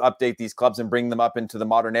how you update these clubs and bring them up into the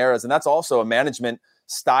modern eras. And that's also a management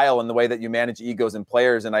style in the way that you manage egos and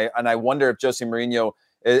players. And I wonder if Jose Mourinho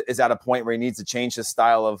is at a point where he needs to change his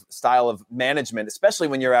style of management, especially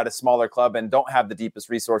when you're at a smaller club and don't have the deepest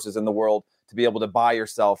resources in the world to be able to buy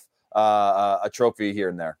yourself a trophy here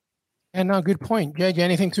and there. And no, good point. JJ,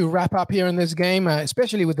 anything to wrap up here in this game,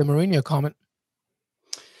 especially with the Mourinho comment?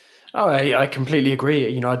 Oh, I completely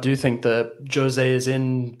agree. I do think that Jose is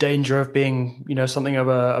in danger of being, something of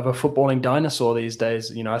a footballing dinosaur these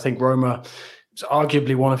days. I think Roma is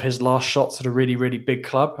arguably one of his last shots at a really, really big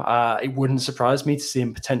club. It wouldn't surprise me to see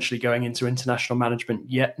him potentially going into international management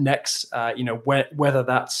next, whether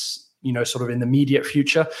that's, sort of in the immediate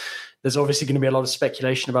future. There's obviously going to be a lot of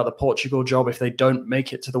speculation about the Portugal job if they don't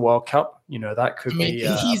make it to the World Cup. That could be.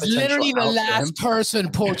 He's literally the last person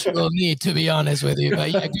Portugal need, to be honest with you. But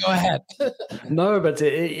yeah, go ahead. No, but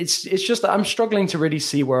it's just that I'm struggling to really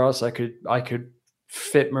see where else I could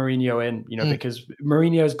fit Mourinho in. Because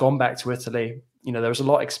Mourinho's gone back to Italy. There was a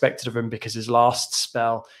lot expected of him because his last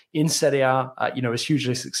spell in Serie A, was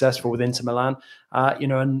hugely successful with Inter Milan,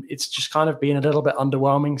 and it's just kind of been a little bit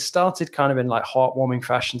underwhelming. Started kind of in like heartwarming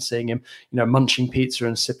fashion, seeing him, munching pizza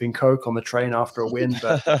and sipping Coke on the train after a win.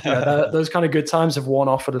 But those kind of good times have worn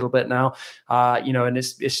off a little bit now, and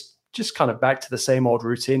it's just kind of back to the same old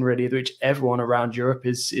routine, really, which everyone around Europe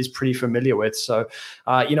is pretty familiar with. So,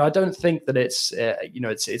 I don't think that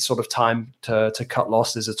it's sort of time to cut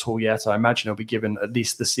losses at all yet. I imagine he'll be given at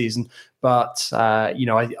least the season. But,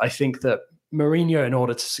 I think that Mourinho, in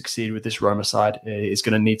order to succeed with this Roma side, is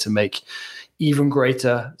going to need to make even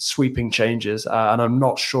greater sweeping changes. And I'm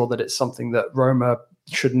not sure that it's something that Roma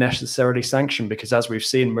should necessarily sanction, because as we've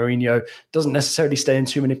seen, Mourinho doesn't necessarily stay in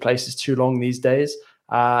too many places too long these days.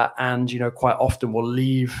 And quite often will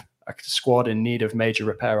leave a squad in need of major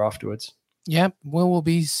repair afterwards. Yeah, we'll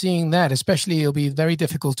be seeing that. Especially, it'll be very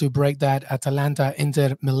difficult to break that Atalanta,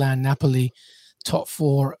 Inter, Milan, Napoli top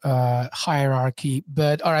four hierarchy.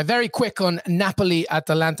 But all right, very quick on Napoli,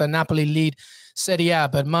 Atalanta. Napoli lead Serie A,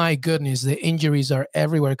 but my goodness, the injuries are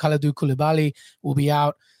everywhere. Kalidou Koulibaly will be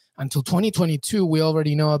out. until 2022. We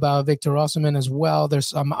already know about Victor Osimhen as well. There's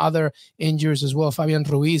some other injuries as well. Fabian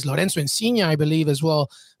Ruiz, Lorenzo Insigne, I believe as well.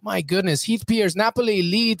 My goodness, Heath Pierce, Napoli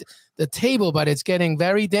lead the table, but it's getting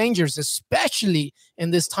very dangerous, especially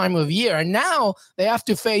in this time of year. And now they have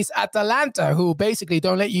to face Atalanta, who basically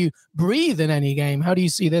don't let you breathe in any game. How do you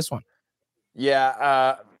see this one?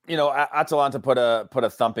 Yeah, Atalanta put a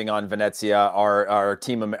thumping on Venezia, our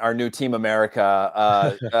new Team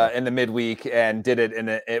America, in the midweek, and did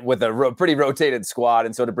it with a pretty rotated squad.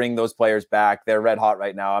 And so to bring those players back, they're red hot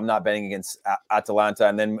right now. I'm not betting against Atalanta.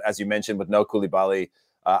 And then, as you mentioned, with no Koulibaly,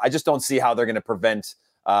 I just don't see how they're going to prevent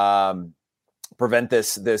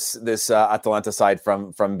this Atalanta side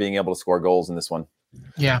from being able to score goals in this one.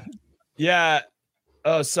 Yeah.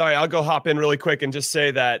 Oh, sorry. I'll go hop in really quick and just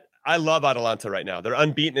say that I love Atalanta right now. They're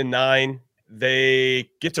unbeaten in 9. They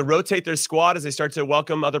get to rotate their squad as they start to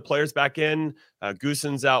welcome other players back in.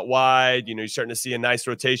 Goossens out wide. You're starting to see a nice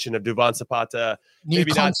rotation of Duvan Zapata.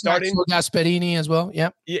 Maybe not starting. For Gasperini as well.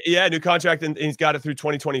 Yeah. Yeah, new contract, and he's got it through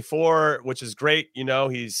 2024, which is great.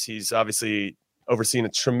 He's obviously overseeing a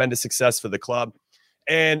tremendous success for the club.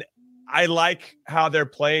 And I like how they're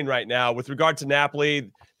playing right now. With regard to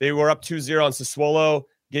Napoli, they were up 2-0 on Sassuolo.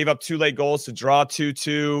 Gave up 2 late goals to draw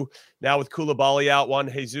 2-2. Now with Koulibaly out, Juan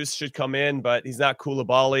Jesus should come in, but he's not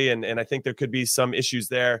Koulibaly, and I think there could be some issues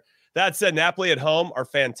there. That said, Napoli at home are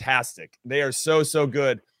fantastic. They are so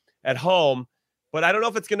good at home, but I don't know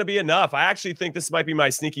if it's going to be enough. I actually think this might be my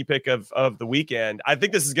sneaky pick of the weekend. I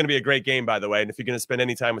think this is going to be a great game, by the way, and if you're going to spend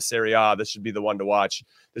any time with Serie A, this should be the one to watch.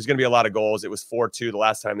 There's going to be a lot of goals. It was 4-2 the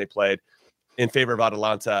last time they played in favor of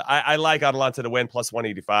Atalanta. I like Atalanta to win plus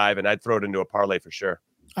 185, and I'd throw it into a parlay for sure.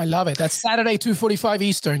 I love it. That's Saturday, 2:45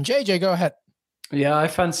 Eastern. JJ, go ahead. Yeah, I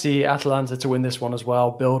fancy Atalanta to win this one as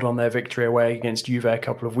well, build on their victory away against Juve a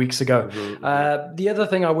couple of weeks ago. The other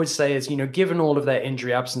thing I would say is, given all of their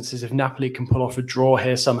injury absences, if Napoli can pull off a draw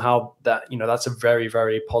here somehow, that's a very,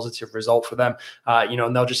 very positive result for them.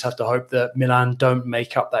 And they'll just have to hope that Milan don't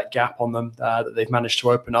make up that gap on them that they've managed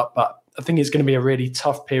to open up. But I think it's going to be a really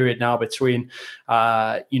tough period now between,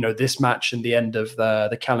 this match and the end of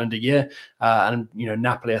the calendar year. And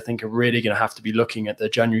Napoli, I think, are really going to have to be looking at the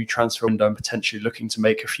January transfer window and potentially looking to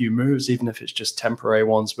make a few moves, even if it's just temporary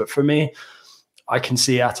ones. But for me, I can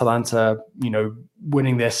see Atalanta,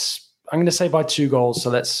 winning this. I'm going to say by 2 goals. So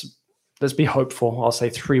let's be hopeful. I'll say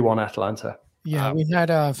 3-1 Atalanta. Yeah, we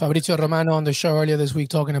had Fabrizio Romano on the show earlier this week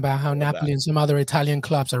talking about how Napoli and some other Italian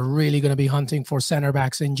clubs are really going to be hunting for center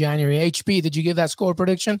backs in January. HP, did you give that score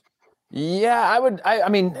prediction? Yeah, I would. I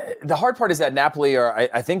mean, the hard part is that Napoli are,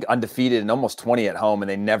 I think, undefeated and almost 20 at home, and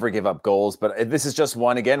they never give up goals. But this is just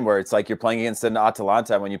one, again, where it's like you're playing against an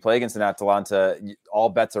Atalanta. When you play against an Atalanta, all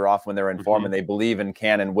bets are off when they're in form, and they believe and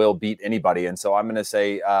can and will beat anybody. And so I'm going to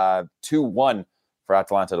say 2-1 for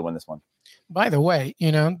Atalanta to win this one. By the way,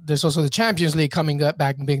 there's also the Champions League coming up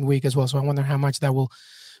back in big week as well. So I wonder how much that will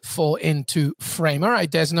fall into frame. All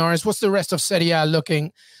right, Des Norris, what's the rest of Serie A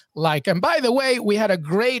looking like? And by the way, we had a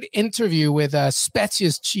great interview with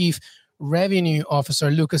Spezia's chief revenue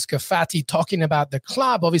officer, Lucas Cafati, talking about the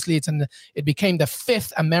club. Obviously, it became the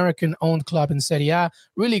 5th American-owned club in Serie A.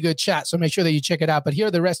 Really good chat, so make sure that you check it out. But here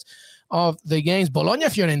are the rest of the games.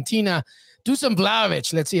 Bologna-Fiorentina, Dusan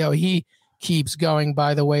Vlahovic. Let's see how he keeps going.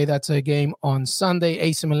 By the way, that's a game on Sunday.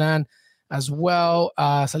 AC Milan as well.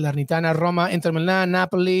 Salernitana, Roma, Inter Milan,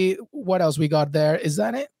 Napoli. What else we got there? Is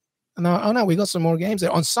that it? No, we got some more games there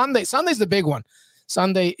on Sunday. Sunday's the big one.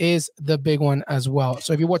 Sunday is the big one as well.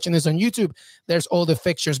 So if you're watching this on YouTube, there's all the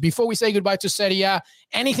fixtures. Before we say goodbye to Serie A,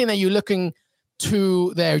 anything that you're looking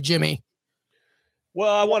to there, Jimmy?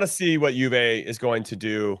 Well, I want to see what Juve is going to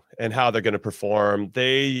do and how they're going to perform.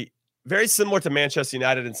 Very similar to Manchester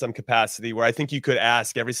United in some capacity, where I think you could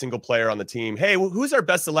ask every single player on the team, hey, who's our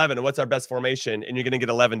best 11 and what's our best formation? And you're going to get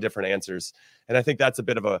 11 different answers. And I think that's a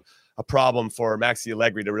bit of a problem for Maxi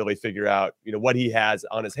Allegri to really figure out, what he has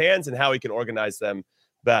on his hands and how he can organize them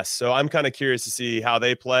best. So I'm kind of curious to see how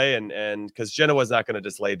they play. And because Genoa's not going to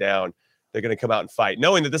just lay down, they're going to come out and fight,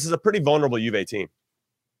 knowing that this is a pretty vulnerable Juve team.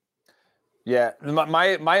 Yeah,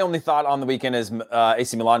 my only thought on the weekend is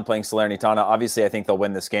AC Milan playing Salernitana. Obviously, I think they'll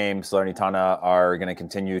win this game. Salernitana are going to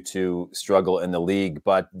continue to struggle in the league,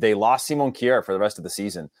 but they lost Simon Kjaer for the rest of the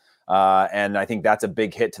season. And I think that's a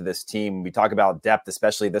big hit to this team. We talk about depth,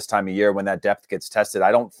 especially this time of year when that depth gets tested.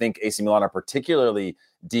 I don't think AC Milan are particularly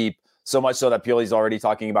deep, so much so that Pioli's already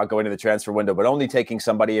talking about going to the transfer window, but only taking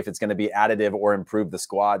somebody if it's going to be additive or improve the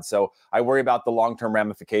squad. So I worry about the long-term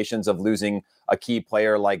ramifications of losing a key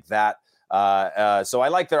player like that. So I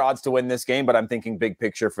like their odds to win this game, but I'm thinking big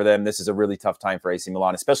picture for them. This is a really tough time for AC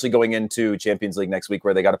Milan, especially going into Champions League next week,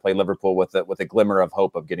 where they got to play Liverpool with a glimmer of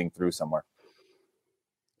hope of getting through somewhere.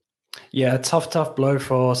 Yeah, tough blow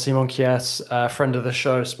for Simon Kies. A friend of the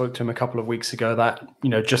show spoke to him a couple of weeks ago that,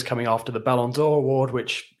 just coming after the Ballon d'Or award,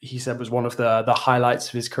 which he said was one of the highlights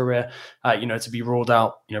of his career, to be ruled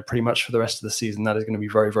out, pretty much for the rest of the season. That is going to be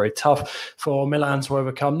very, very tough for Milan to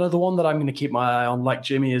overcome. No, the one that I'm going to keep my eye on, like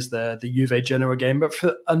Jimmy, is the Juve Genoa game, but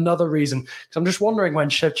for another reason. Because I'm just wondering when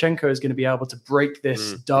Shevchenko is going to be able to break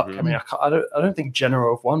this duck. I mean, I don't think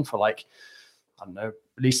Genoa have won for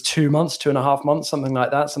at least 2 months, 2.5 months, something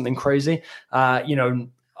like that, something crazy.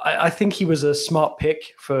 I think he was a smart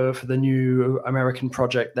pick for the new American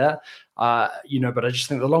project there. But I just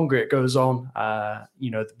think the longer it goes on,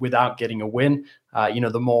 without getting a win,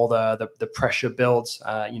 the more the pressure builds,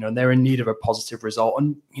 and they're in need of a positive result.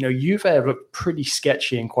 And, Juve have looked pretty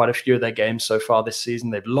sketchy in quite a few of their games so far this season.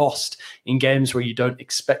 They've lost in games where you don't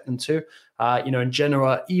expect them to. In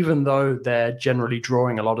Genoa, even though they're generally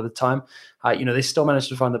drawing a lot of the time, they still manage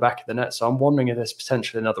to find the back of the net. So I'm wondering if there's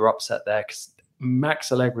potentially another upset there, because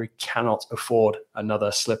Max Allegri cannot afford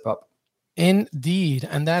another slip up. Indeed.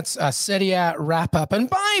 And that's a Serie A wrap up. And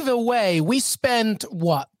by the way, we spent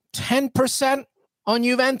 10% on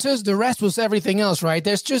Juventus? The rest was everything else, right?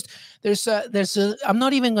 I'm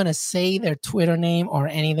not even going to say their Twitter name or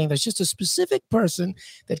anything. There's just a specific person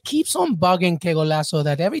that keeps on bugging Que Golazo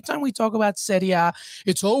that every time we talk about Serie A,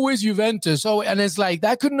 it's always Juventus. And it's like,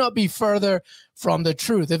 that could not be further from the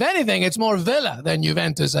truth. If anything, it's more Villa than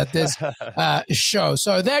Juventus at this show.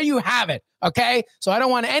 So there you have it. Okay. So I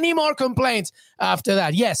don't want any more complaints after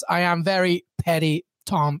that. Yes, I am very petty.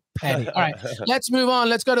 Tom Petty. All right, let's move on.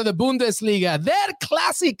 Let's go to the Bundesliga. Their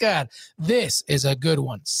Klassiker. This is a good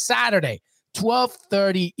one. Saturday,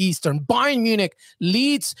 12:30 Eastern. Bayern Munich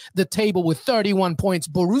leads the table with 31 points.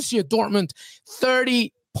 Borussia Dortmund,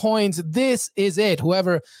 30 points. This is it.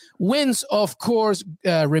 Whoever wins, of course,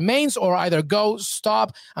 remains, or either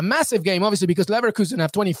stop. A massive game, obviously, because Leverkusen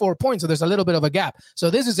have 24 points, so there's a little bit of a gap. So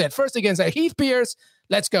this is it. First against Heath Pierce.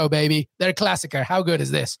 Let's go, baby. Their Klassiker. How good is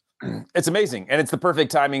this? It's amazing, and it's the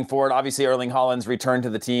perfect timing for it. Obviously, Erling Haaland's return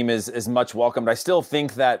to the team is much welcomed. I still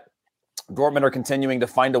think that Dortmund are continuing to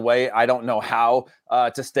find a way, I don't know how,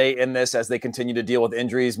 to stay in this as they continue to deal with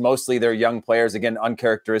injuries. Mostly they're young players. Again,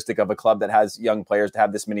 uncharacteristic of a club that has young players to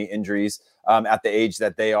have this many injuries at the age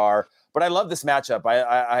that they are. But I love this matchup.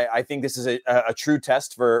 I think this is a true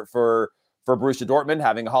test for Borussia Dortmund,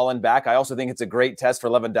 having Haaland back. I also think it's a great test for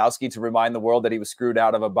Lewandowski to remind the world that he was screwed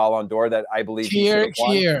out of a Ballon d'Or that I believe he should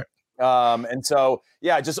have won. And so,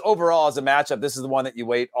 just overall as a matchup, this is the one that you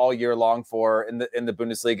wait all year long for in the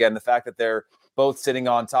Bundesliga. And the fact that they're both sitting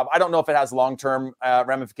on top, I don't know if it has long-term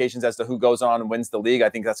ramifications as to who goes on and wins the league. I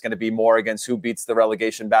think that's going to be more against who beats the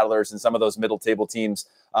relegation battlers and some of those middle table teams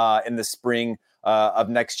in the spring of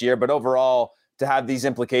next year. But overall, to have these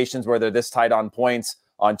implications where they're this tight on points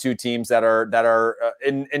on two teams that are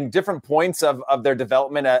in different points of their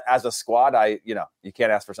development as a squad, you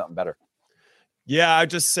can't ask for something better. Yeah, I'd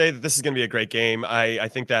just say that this is going to be a great game. I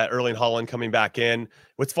think that Erling Haaland coming back in.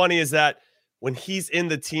 What's funny is that when he's in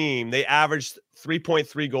the team, they averaged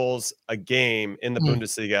 3.3 goals a game in the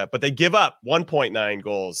Bundesliga, but they give up 1.9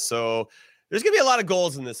 goals. So there's going to be a lot of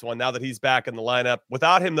goals in this one now that he's back in the lineup.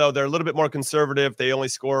 Without him, though, they're a little bit more conservative. They only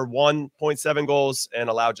score 1.7 goals and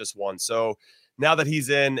allow just one. So now that he's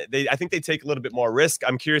in, I think they take a little bit more risk.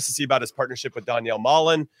 I'm curious to see about his partnership with Daniel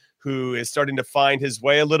Malen, who is starting to find his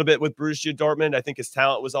way a little bit with Borussia Dortmund. I think his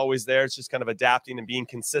talent was always there. It's just kind of adapting and being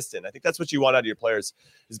consistent. I think that's what you want out of your players,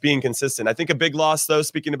 is being consistent. I think a big loss, though,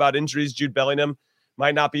 speaking about injuries, Jude Bellingham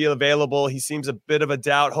might not be available. He seems a bit of a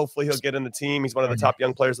doubt. Hopefully he'll get in the team. He's one of the top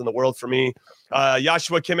young players in the world for me.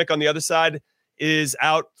 Joshua Kimmich on the other side is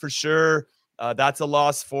out for sure. That's a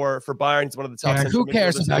loss for Bayern. He's one of the top. Who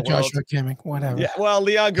cares about Joshua Kimmich? Whatever. Yeah, well,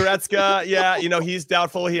 Leon Goretzka, he's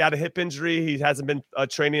doubtful. He had a hip injury. He hasn't been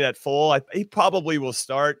training at full. He probably will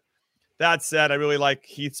start. That said, I really like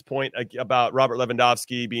Heath's point about Robert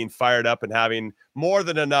Lewandowski being fired up and having more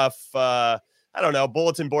than enough,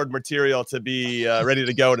 bulletin board material to be ready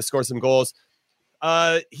to go to score some goals.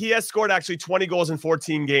 He has scored actually 20 goals in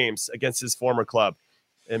 14 games against his former club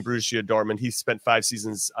in Borussia Dortmund. He spent 5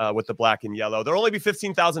 seasons with the black and yellow. There'll only be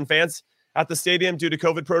 15,000 fans at the stadium due to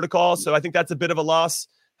COVID protocol. So I think that's a bit of a loss.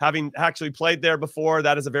 Having actually played there before,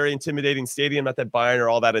 that is a very intimidating stadium. Not that Bayern are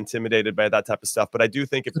all that intimidated by that type of stuff. But I do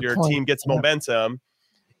think if your team gets momentum,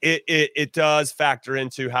 it does factor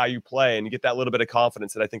into how you play. And you get that little bit of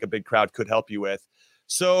confidence that I think a big crowd could help you with.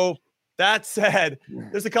 So that said,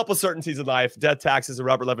 there's a couple of certainties in life. Death taxes and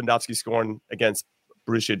Robert Lewandowski scoring against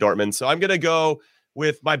Borussia Dortmund. So I'm going to go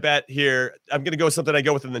with my bet here. I'm going to go with something I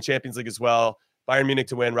go with in the Champions League as well. Bayern Munich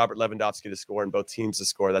to win, Robert Lewandowski to score, and both teams to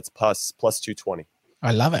score. That's plus 220.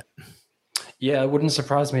 I love it. Yeah, it wouldn't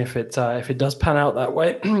surprise me if it does pan out that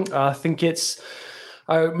way. I think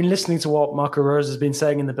I've been listening to what Marco Rose has been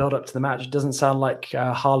saying in the build-up to the match. It doesn't sound like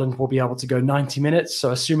Haaland will be able to go 90 minutes.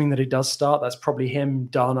 So assuming that he does start, that's probably him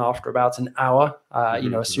done after about an hour,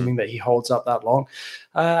 assuming that he holds up that long.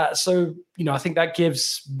 I think that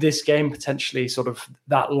gives this game potentially sort of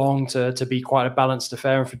that long to be quite a balanced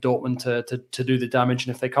affair and for Dortmund to do the damage.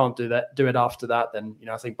 And if they can't do it after that, then,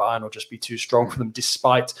 I think Bayern will just be too strong for them,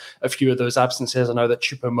 despite a few of those absences. I know that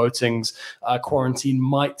Choupo-Moting's quarantine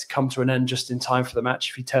might come to an end just in time for the match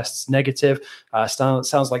if he tests negative.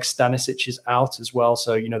 Sounds like Stanisic is out as well.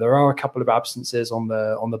 So, there are a couple of absences on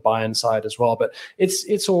the Bayern side as well, but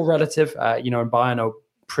it's all relative, and Bayern are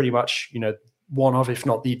pretty much, one of, if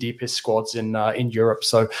not the deepest squads in Europe.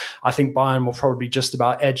 So I think Bayern will probably just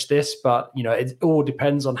about edge this, but it all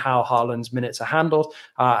depends on how Haaland's minutes are handled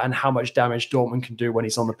and how much damage Dortmund can do when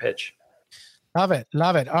he's on the pitch. Love it.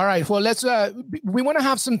 All right. Well, we want to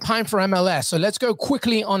have some time for MLS. So let's go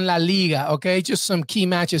quickly on La Liga. Okay. Just some key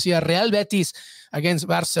matches here. Real Betis against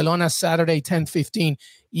Barcelona, Saturday, 10:15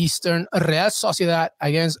 Eastern. Real Sociedad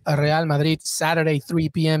against Real Madrid, Saturday, 3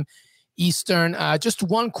 p.m. Eastern. Just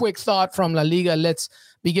one quick thought from La Liga. Let's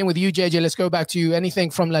begin with you, JJ. Let's go back to you.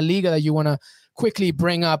 Anything from La Liga that you want to quickly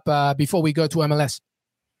bring up before we go to MLS?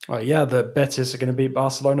 Oh yeah, the Betis are going to beat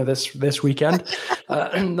Barcelona this weekend.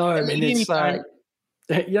 No, I mean it's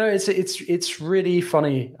really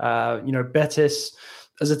funny. Betis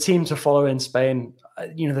as a team to follow in Spain.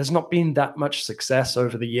 There's not been that much success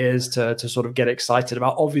over the years to sort of get excited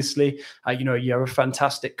about. Obviously, you have a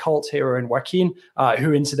fantastic cult hero in Joaquin,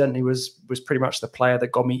 who incidentally was pretty much the player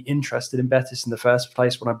that got me interested in Betis in the first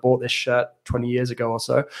place when I bought this shirt 20 years ago or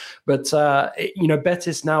so. But,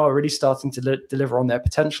 Betis now are really starting to deliver on their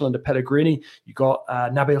potential under Pellegrini. You got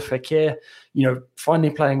Nabil Fekir, finally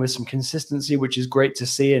playing with some consistency, which is great to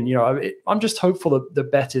see. And, I'm just hopeful that the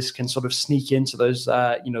Betis can sort of sneak into those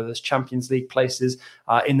Champions League places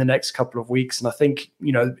in the next couple of weeks. And I think,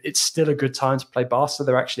 it's still a good time to play Barca.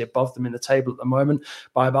 They're actually above them in the table at the moment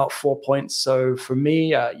by about 4 points. So for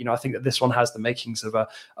me, I think that this one has the makings of a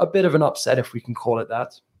bit of an upset, if we can call it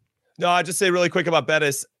that. No, I'll just say really quick about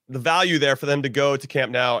Betis. The value there for them to go to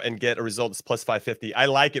Camp Nou and get a result is plus 550. I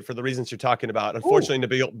like it for the reasons you're talking about. Unfortunately,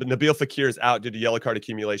 Nabil Fekir is out due to yellow card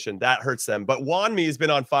accumulation. That hurts them. But Wanmi has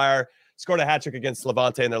been on fire. Scored a hat trick against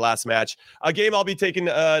Levante in their last match. A game I'll be keeping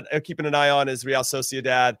an eye on is Real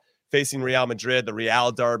Sociedad facing Real Madrid, the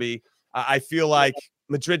Real derby. I feel like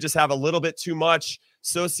Madrid just have a little bit too much.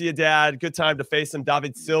 Sociedad, good time to face them.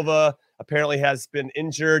 David Silva apparently has been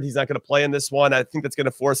injured. He's not going to play in this one. I think that's going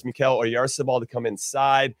to force Mikel Oyarzabal to come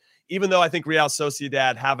inside. Even though I think Real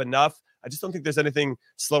Sociedad have enough, I just don't think there's anything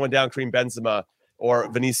slowing down Karim Benzema or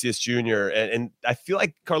Vinicius Jr. And I feel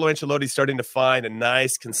like Carlo Ancelotti's starting to find a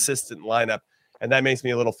nice, consistent lineup, and that makes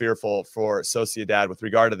me a little fearful for Sociedad with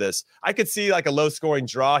regard to this. I could see like a low-scoring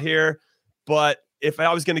draw here, but if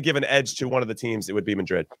I was going to give an edge to one of the teams, it would be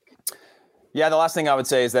Madrid. Yeah, the last thing I would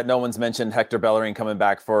say is that no one's mentioned Hector Bellerin coming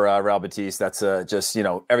back for Real Betis. That's just,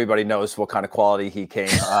 everybody knows what kind of quality he came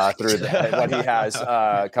through, what he has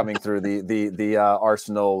coming through the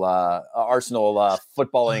Arsenal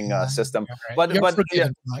footballing system. But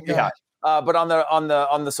on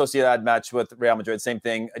the Sociedad match with Real Madrid, same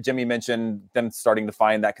thing. Jimmy mentioned them starting to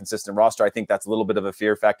find that consistent roster. I think that's a little bit of a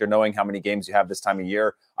fear factor, knowing how many games you have this time of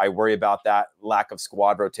year. I worry about that lack of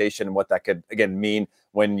squad rotation and what that could again mean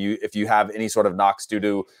if you have any sort of knocks due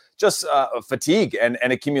to just fatigue and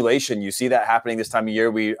accumulation. You see that happening this time of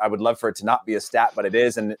year. I would love for it to not be a stat, but it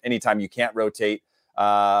is. And anytime you can't rotate,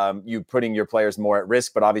 you putting your players more at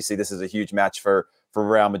risk. But obviously, this is a huge match for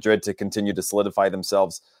Real Madrid to continue to solidify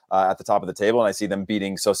themselves at the top of the table. And I see them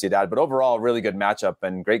beating Sociedad. But overall, really good matchup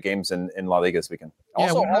and great games in La Liga this weekend.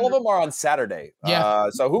 Also, all of them are on Saturday. Yeah.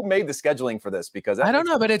 So who made the scheduling for this? Because I don't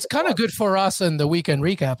know, but it's kind of good for us in the weekend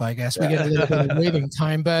recap, I guess. We get a little bit of waiting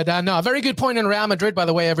time. But no, a very good point in Real Madrid, by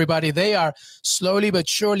the way, everybody. They are slowly but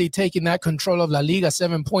surely taking that control of La Liga,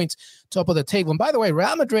 7 points, top of the table. And by the way,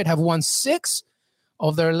 Real Madrid have won 6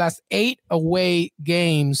 of their last 8 away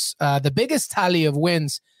games, the biggest tally of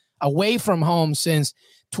wins away from home since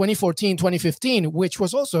 2014, 2015, which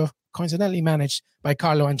was also coincidentally managed by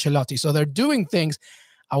Carlo Ancelotti. So they're doing things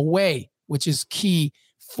away, which is key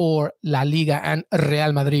for La Liga and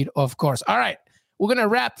Real Madrid, of course. All right, we're going to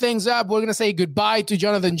wrap things up. We're going to say goodbye to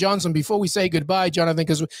Jonathan Johnson. Before we say goodbye, Jonathan,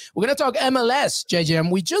 because we're going to talk MLS, JJ, and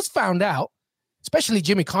we just found out, especially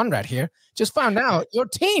Jimmy Conrad here, just found out your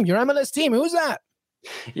team, your MLS team, who's that?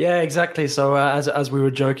 Yeah, exactly. So as we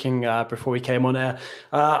were joking before we came on air,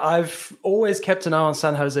 I've always kept an eye on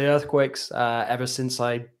San Jose Earthquakes ever since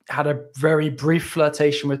I had a very brief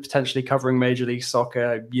flirtation with potentially covering Major League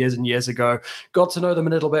Soccer years and years ago. Got to know them a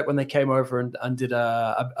little bit when they came over and did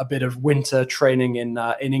a bit of winter training in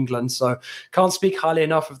England. So can't speak highly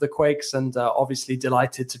enough of the Quakes, and obviously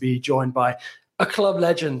delighted to be joined by a club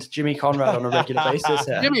legend, Jimmy Conrad, on a regular basis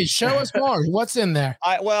here. Jimmy, show us more. What's in there?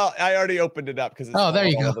 I already opened it up because it's there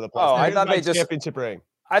you all go. over the place. Oh, I thought they just championship ring.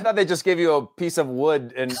 I thought they just gave you a piece of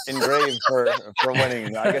wood engraved for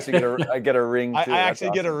winning. I guess you get a ring too. I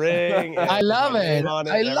actually get a ring. I love it.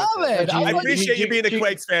 I love it. I appreciate you being a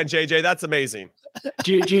Quakes fan, JJ. That's amazing.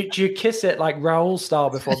 Do you kiss it like Raul style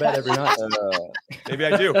before bed every night? Maybe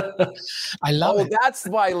I do. I love it. That's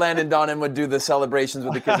why Landon Donen would do the celebrations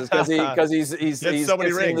with the kisses, because he's so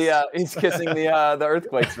many rings. He's kissing the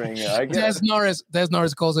Earthquakes ring. Yeah, Des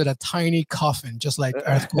Norris calls it a tiny coffin, just like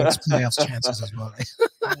Earthquakes playoffs chances as well.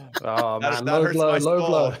 Oh man, that low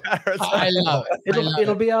blow. I love it.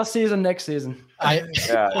 It'll be our season next season. Our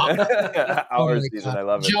season. I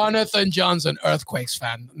love it. Jonathan Johnson, Earthquakes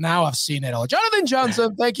fan. Now I've seen it all. Jonathan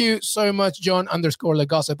Johnson, thank you so much.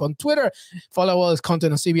 John_LeGossip on Twitter. Follow all his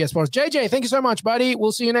content on CBS Sports. JJ, thank you so much, buddy.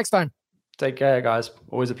 We'll see you next time. Take care, guys.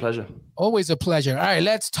 Always a pleasure. Always a pleasure. All right,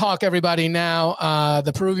 let's talk, everybody, now.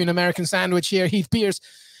 The Peruvian American sandwich here. Heath Pierce,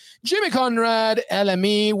 Jimmy Conrad,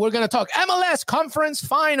 LME. We're going to talk MLS conference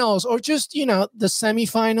finals, or just, the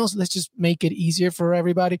semifinals. Let's just make it easier for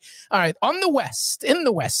everybody. All right. In the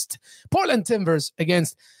West, Portland Timbers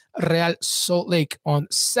against Real Salt Lake on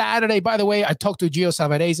Saturday. By the way, I talked to Gio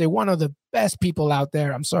Savarese, one of the best people out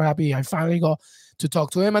there. I'm so happy I finally got to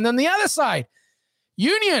talk to him. And then the other side,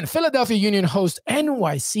 Philadelphia Union host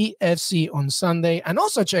NYCFC on Sunday. And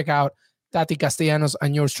also check out Tati Castellanos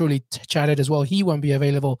and yours truly chatted as well. He won't be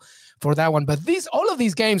available for that one. But all of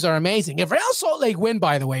these games are amazing. If Real Salt Lake win,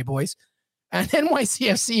 by the way, boys, and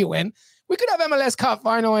NYCFC win, we could have MLS Cup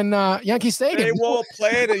final in Yankee Stadium. They won't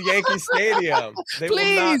play at Yankee Stadium.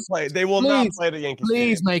 They will not play at Yankee Stadium.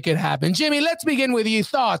 Please make it happen. Jimmy, let's begin with your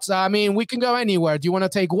thoughts. I mean, we can go anywhere. Do you want to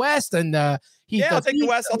take West? And I'll take the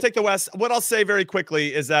West. I'll take the West. What I'll say very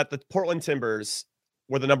quickly is that the Portland Timbers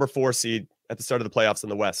were the number 4 seed at the start of the playoffs in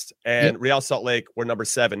the West, and Real Salt Lake were number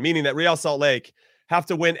 7, meaning that Real Salt Lake have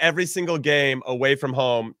to win every single game away from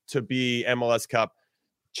home to be MLS Cup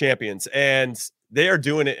champions. And they are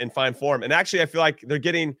doing it in fine form. And actually, I feel like they're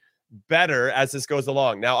getting better as this goes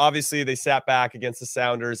along. Now, obviously, they sat back against the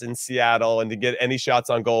Sounders in Seattle and to get any shots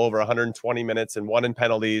on goal over 120 minutes and won in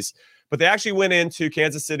penalties. But they actually went into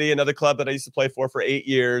Kansas City, another club that I used to play for 8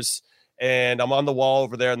 years. And I'm on the wall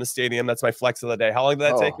over there in the stadium. That's my flex of the day. How long did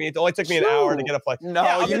that take me? It only took me an hour to get a flex.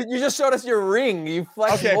 No, you just showed us your ring. You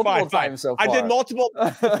flexed multiple times so far. I did multiple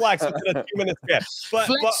flex within a 2-minute skip.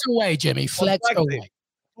 Flex away, Jimmy. Flex away.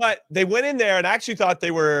 But they went in there and I actually thought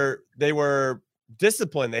they were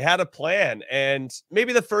disciplined. They had a plan. And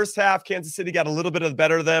maybe the first half, Kansas City got a little bit of the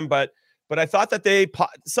better of them. But I thought that they,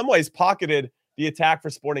 some ways, pocketed the attack for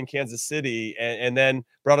Sporting Kansas City and then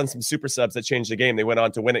brought in some super subs that changed the game. They went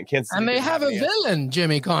on to win it in Kansas City. And they have a villain,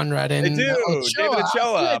 Jimmy Conrad. They do. David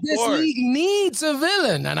Ochoa. This league needs a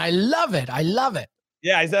villain, and I love it.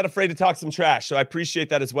 Yeah, he's not afraid to talk some trash, so I appreciate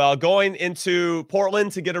that as well. Going into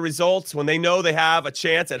Portland to get a result when they know they have a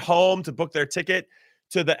chance at home to book their ticket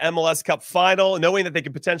to the MLS Cup final, knowing that they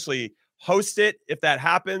could potentially host it if that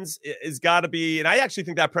happens, is got to be. And I actually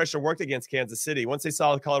think that pressure worked against Kansas City. Once they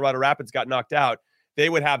saw the Colorado Rapids got knocked out, they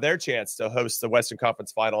would have their chance to host the Western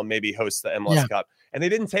Conference final and maybe host the MLS Cup. And they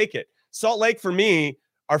didn't take it. Salt Lake, for me,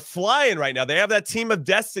 are flying right now. They have that team of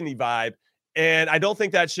destiny vibe. And I don't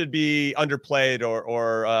think that should be underplayed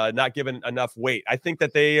or not given enough weight. I think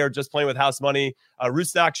that they are just playing with house money.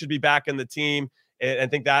 Rusnak should be back in the team. And I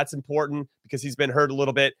think that's important because he's been hurt a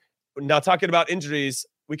little bit. Now, talking about injuries,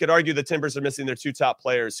 we could argue the Timbers are missing their 2 top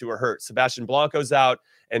players who are hurt. Sebastian Blanco's out,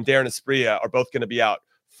 and Darren Asprilla are both going to be out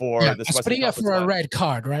for this. Asprilla for a red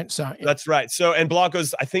card, right? So that's right. So, and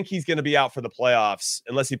Blanco's, I think he's going to be out for the playoffs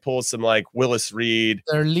unless he pulls some like Willis Reed,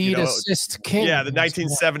 their lead assist king. Yeah, the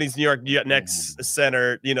 1970s New York Knicks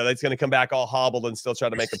center. That's going to come back all hobbled and still try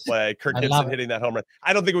to make a play. Kirk Gibson hitting that home run.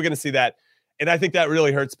 I don't think we're going to see that. And I think that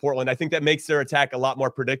really hurts Portland. I think that makes their attack a lot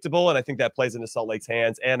more predictable, and I think that plays into Salt Lake's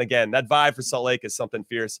hands. And again, that vibe for Salt Lake is something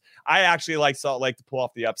fierce. I actually like Salt Lake to pull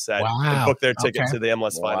off the upset and book their ticket to the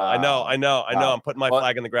MLS final. I know. I'm putting my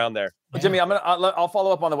flag in the ground there. Well, Jimmy, I'll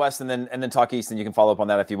follow up on the West and then talk East, and you can follow up on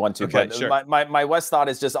that if you want to. Okay, but sure. My West thought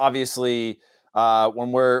is just obviously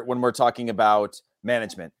when we're talking about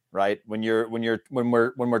management, right? When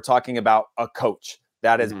we're talking about a coach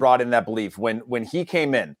that has brought in that belief. When he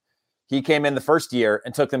came in, He came in the first year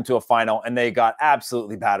and took them to a final, and they got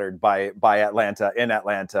absolutely battered by Atlanta in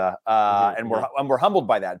Atlanta, and we're humbled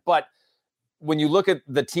by that. But when you look at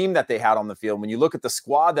the team that they had on the field, when you look at the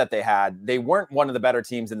squad that they had, they weren't one of the better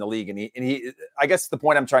teams in the league. And he, I guess the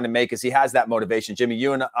point I'm trying to make is he has that motivation. Jimmy,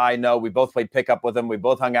 you and I know we both played pickup with him. We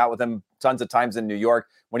both hung out with him tons of times in New York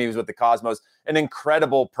when he was with the Cosmos. An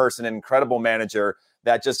incredible person, an incredible manager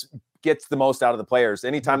that just gets the most out of the players.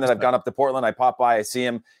 Anytime that I've gone up to Portland, I pop by, I see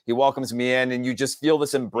him, he welcomes me in, and you just feel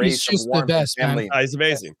this embrace of warmth and family. He's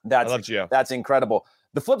amazing. I love Gio. That's incredible.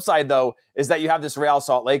 The flip side, though, is that you have this Real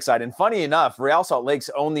Salt Lake side. And funny enough, Real Salt Lake's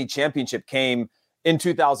only championship came in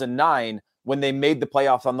 2009 when they made the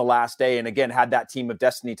playoffs on the last day. And again, had that team of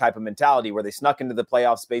destiny type of mentality where they snuck into the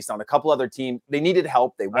playoffs based on a couple other teams. They needed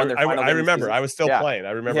help. They won their final. I remember. I was still playing.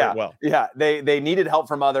 I remember it well. Yeah. They needed help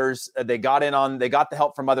from others. They got the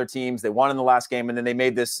help from other teams. They won in the last game. And then they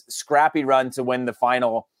made this scrappy run to win the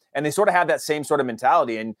final. And they sort of had that same sort of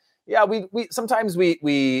mentality. And yeah, we sometimes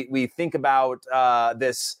we think about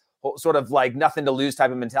this sort of like nothing to lose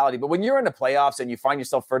type of mentality. But when you're in the playoffs and you find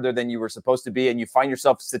yourself further than you were supposed to be, and you find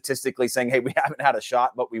yourself statistically saying, hey, we haven't had a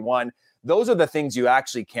shot, but we won. Those are the things you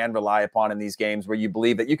actually can rely upon in these games where you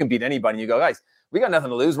believe that you can beat anybody. And you go, guys, we got nothing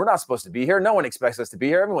to lose. We're not supposed to be here. No one expects us to be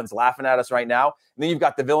here. Everyone's laughing at us right now. And then you've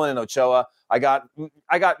got the villain in Ochoa. I got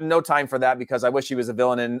no time for that because I wish he was a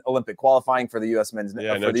villain in Olympic qualifying for the U.S.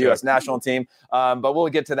 U.S. national team. But we'll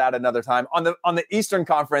get to that another time. On the Eastern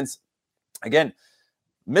Conference, again,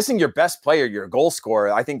 missing your best player, your goal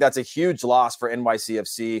scorer, I think that's a huge loss for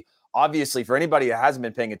NYCFC. Obviously, for anybody who hasn't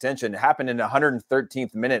been paying attention, it happened in the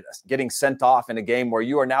 113th minute, getting sent off in a game where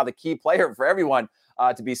you are now the key player for everyone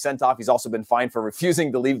to be sent off. He's also been fined for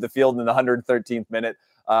refusing to leave the field in the 113th minute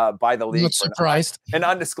by the league. Not surprised. An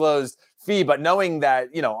undisclosed fee, but knowing that,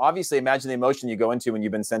 obviously imagine the emotion you go into when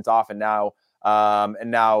you've been sent off and now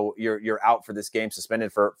you're out for this game,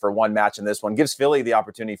 suspended for one match, and this one gives Philly the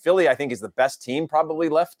opportunity. Philly, I think, is the best team probably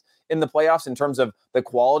left in the playoffs in terms of the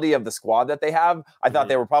quality of the squad that they have. I thought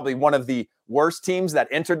they were probably one of the worst teams that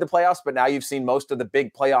entered the playoffs, but now you've seen most of the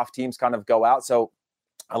big playoff teams kind of go out. So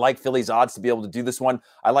I like Philly's odds to be able to do this one.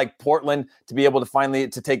 I like Portland to be able to finally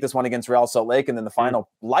to take this one against Real Salt Lake, and then the final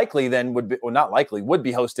likely then would be, or not likely, would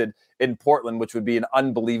be hosted in Portland, which would be an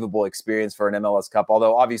unbelievable experience for an MLS Cup.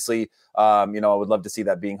 Although obviously, I would love to see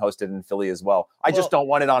that being hosted in Philly as well. I just don't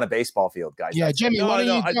want it on a baseball field, guys. Yeah, Jimmy, why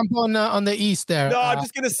don't you jump on the East there? No, I'm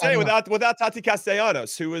just gonna say without Tati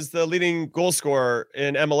Castellanos, who is the leading goal scorer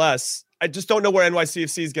in MLS. I just don't know where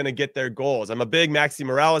NYCFC is going to get their goals. I'm a big Maxi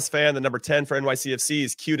Morales fan. The number 10 for NYCFC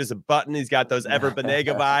is cute as a button. He's got those Ever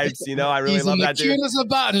Banega vibes. I really love that dude. Cute as a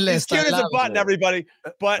button list. He's cute as a button, everybody.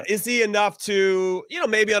 But is he enough to,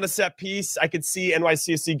 maybe on a set piece, I could see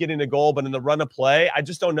NYCFC getting a goal, but in the run of play, I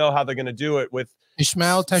just don't know how they're going to do it with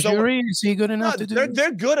Ismail Tajuri. Is he good enough to do it?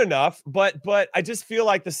 They're good enough, but I just feel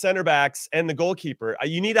like the center backs and the goalkeeper,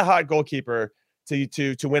 you need a hot goalkeeper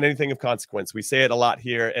to win anything of consequence. We say it a lot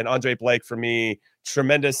here. And Andre Blake, for me,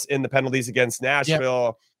 tremendous in the penalties against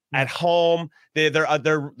Nashville. At home. Their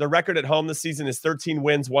record at home this season is 13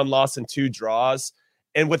 wins, 1 loss, and 2 draws.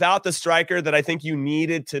 And without the striker that I think you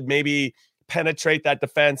needed to maybe penetrate that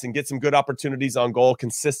defense and get some good opportunities on goal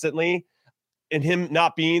consistently, and him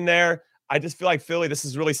not being there, I just feel like Philly, this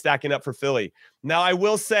is really stacking up for Philly. Now, I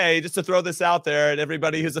will say, just to throw this out there, and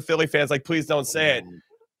everybody who's a Philly fan is like, please don't say it.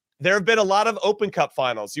 There have been a lot of Open Cup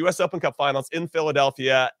finals, U.S. Open Cup finals in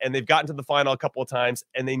Philadelphia, and they've gotten to the final a couple of times,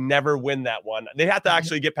 and they never win that one. They have to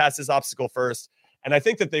actually get past this obstacle first, and I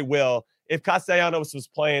think that they will. If Castellanos was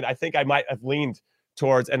playing, I think I might have leaned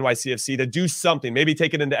towards NYCFC to do something, maybe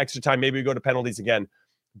take it into extra time, maybe we go to penalties again.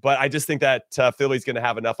 But I just think that Philly's going to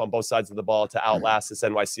have enough on both sides of the ball to outlast this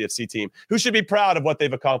NYCFC team, who should be proud of what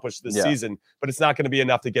they've accomplished this season, but it's not going to be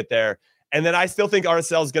enough to get there. And then I still think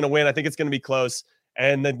RSL is going to win. I think it's going to be close.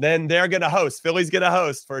 And then they're going to host. Philly's going to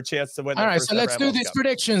host for a chance to win. All right, so let's do these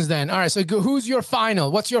predictions then. All right, so who's your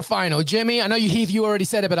final? What's your final? Jimmy, I know Heath, you already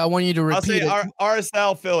said it, but I want you to repeat it.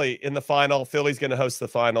 RSL Philly in the final. Philly's going to host the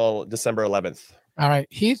final December 11th. All right,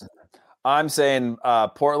 Heath? I'm saying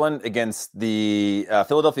Portland against the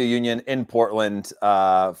Philadelphia Union in Portland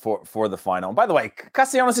for the final. By the way,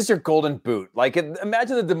 Castellanos is your golden boot. Like,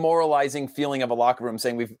 imagine the demoralizing feeling of a locker room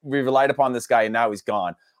saying we've relied upon this guy and now he's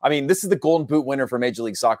gone. I mean, this is the golden boot winner for Major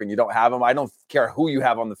League Soccer, and you don't have him. I don't care who you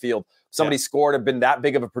have on the field. Somebody scored, have been that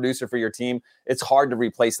big of a producer for your team. It's hard to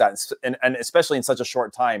replace that, and especially in such a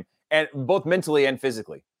short time, and both mentally and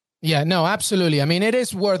physically. Yeah, no, absolutely. I mean, it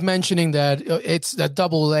is worth mentioning that it's a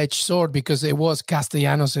double-edged sword because it was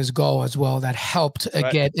Castellanos' goal as well that helped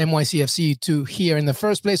get NYCFC to here in the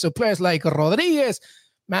first place. So players like Rodriguez,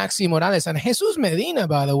 Maxi Morales, and Jesus Medina,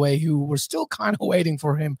 by the way, who we're still kind of waiting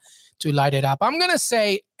for him to light it up. I'm going to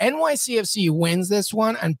say NYCFC wins this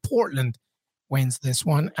one and Portland wins this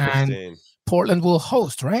one. And Portland will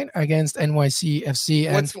host, right, against NYCFC.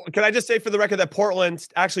 And can I just say for the record that Portland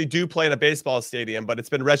actually do play in a baseball stadium, but it's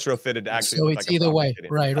been retrofitted actually. So it's either way,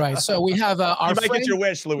 stadium. Right. So we have our. You might get your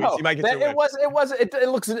wish, Luis. You might get your wish. It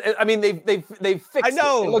looks. I mean, they fixed it. I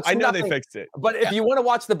know. It They fixed it. But if you want to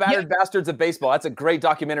watch the battered bastards of baseball, that's a great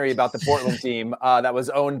documentary about the Portland team that was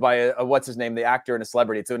owned by a what's his name, the actor and a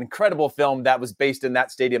celebrity. It's an incredible film that was based in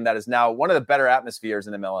that stadium. That is now one of the better atmospheres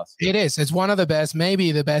in MLS. It is. It's one of the best,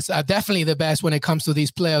 maybe the best, definitely the best when it comes to these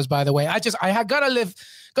players, by the way. I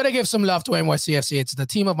gotta give some love to NYCFC. It's the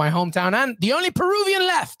team of my hometown, and the only Peruvian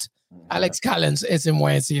left, Alex Callens, is in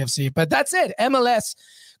NYCFC. But that's it. MLS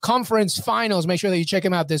Conference Finals. Make sure that you check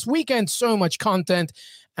them out this weekend. So much content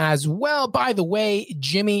as well. By the way,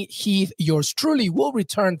 Jimmy Heath, yours truly, will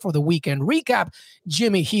return for the weekend recap.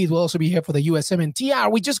 Jimmy Heath will also be here for the USMNT hour.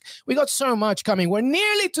 We got so much coming. We're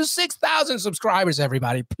nearly to 6,000 subscribers,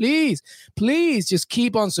 everybody. Please just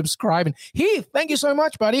keep on subscribing. Heath, thank you so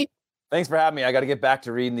much, buddy. Thanks for having me. I got to get back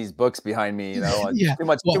to reading these books behind me. Too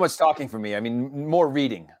much talking for me. I mean, more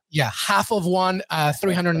reading. Yeah, half of one,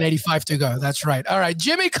 385 to go. That's right. All right,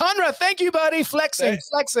 Jimmy Conrad, thank you, buddy. Flexing.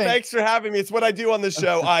 Thanks for having me. It's what I do on the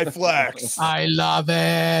show. I flex. I love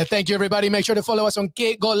it. Thank you, everybody. Make sure to follow us on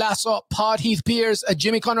Que Golazo Pod, Heath Pierce,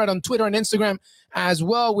 Jimmy Conrad on Twitter and Instagram as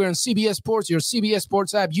well. We're on CBS Sports, your CBS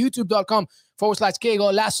Sports app, youtube.com/Que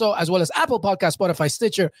Golazo, as well as Apple Podcast, Spotify,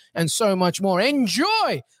 Stitcher, and so much more.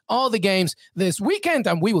 Enjoy all the games this weekend,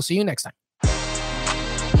 and we will see you next time.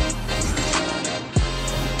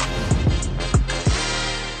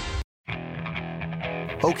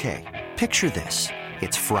 Okay, picture this.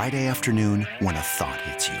 It's Friday afternoon when a thought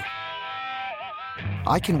hits you.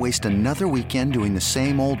 I can waste another weekend doing the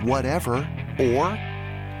same old whatever, or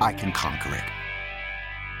I can conquer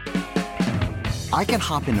it. I can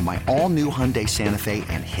hop into my all-new Hyundai Santa Fe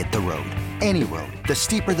and hit the road. Any road. The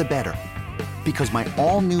steeper, the better. Because my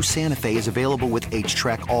all-new Santa Fe is available with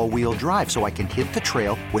H-Track all-wheel drive, so I can hit the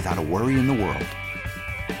trail without a worry in the world.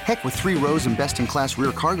 Heck, with 3 rows and best-in-class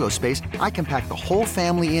rear cargo space, I can pack the whole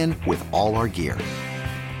family in with all our gear.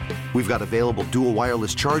 We've got available dual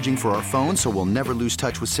wireless charging for our phones, so we'll never lose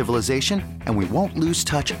touch with civilization, and we won't lose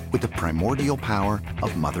touch with the primordial power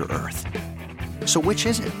of Mother Earth. So which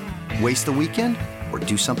is it? Waste the weekend or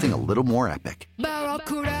do something a little more epic?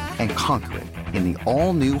 And conquer it in the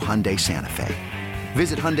all-new Hyundai Santa Fe.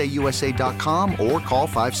 Visit HyundaiUSA.com or call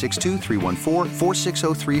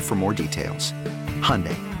 562-314-4603 for more details.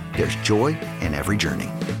 Hyundai, there's joy in every journey.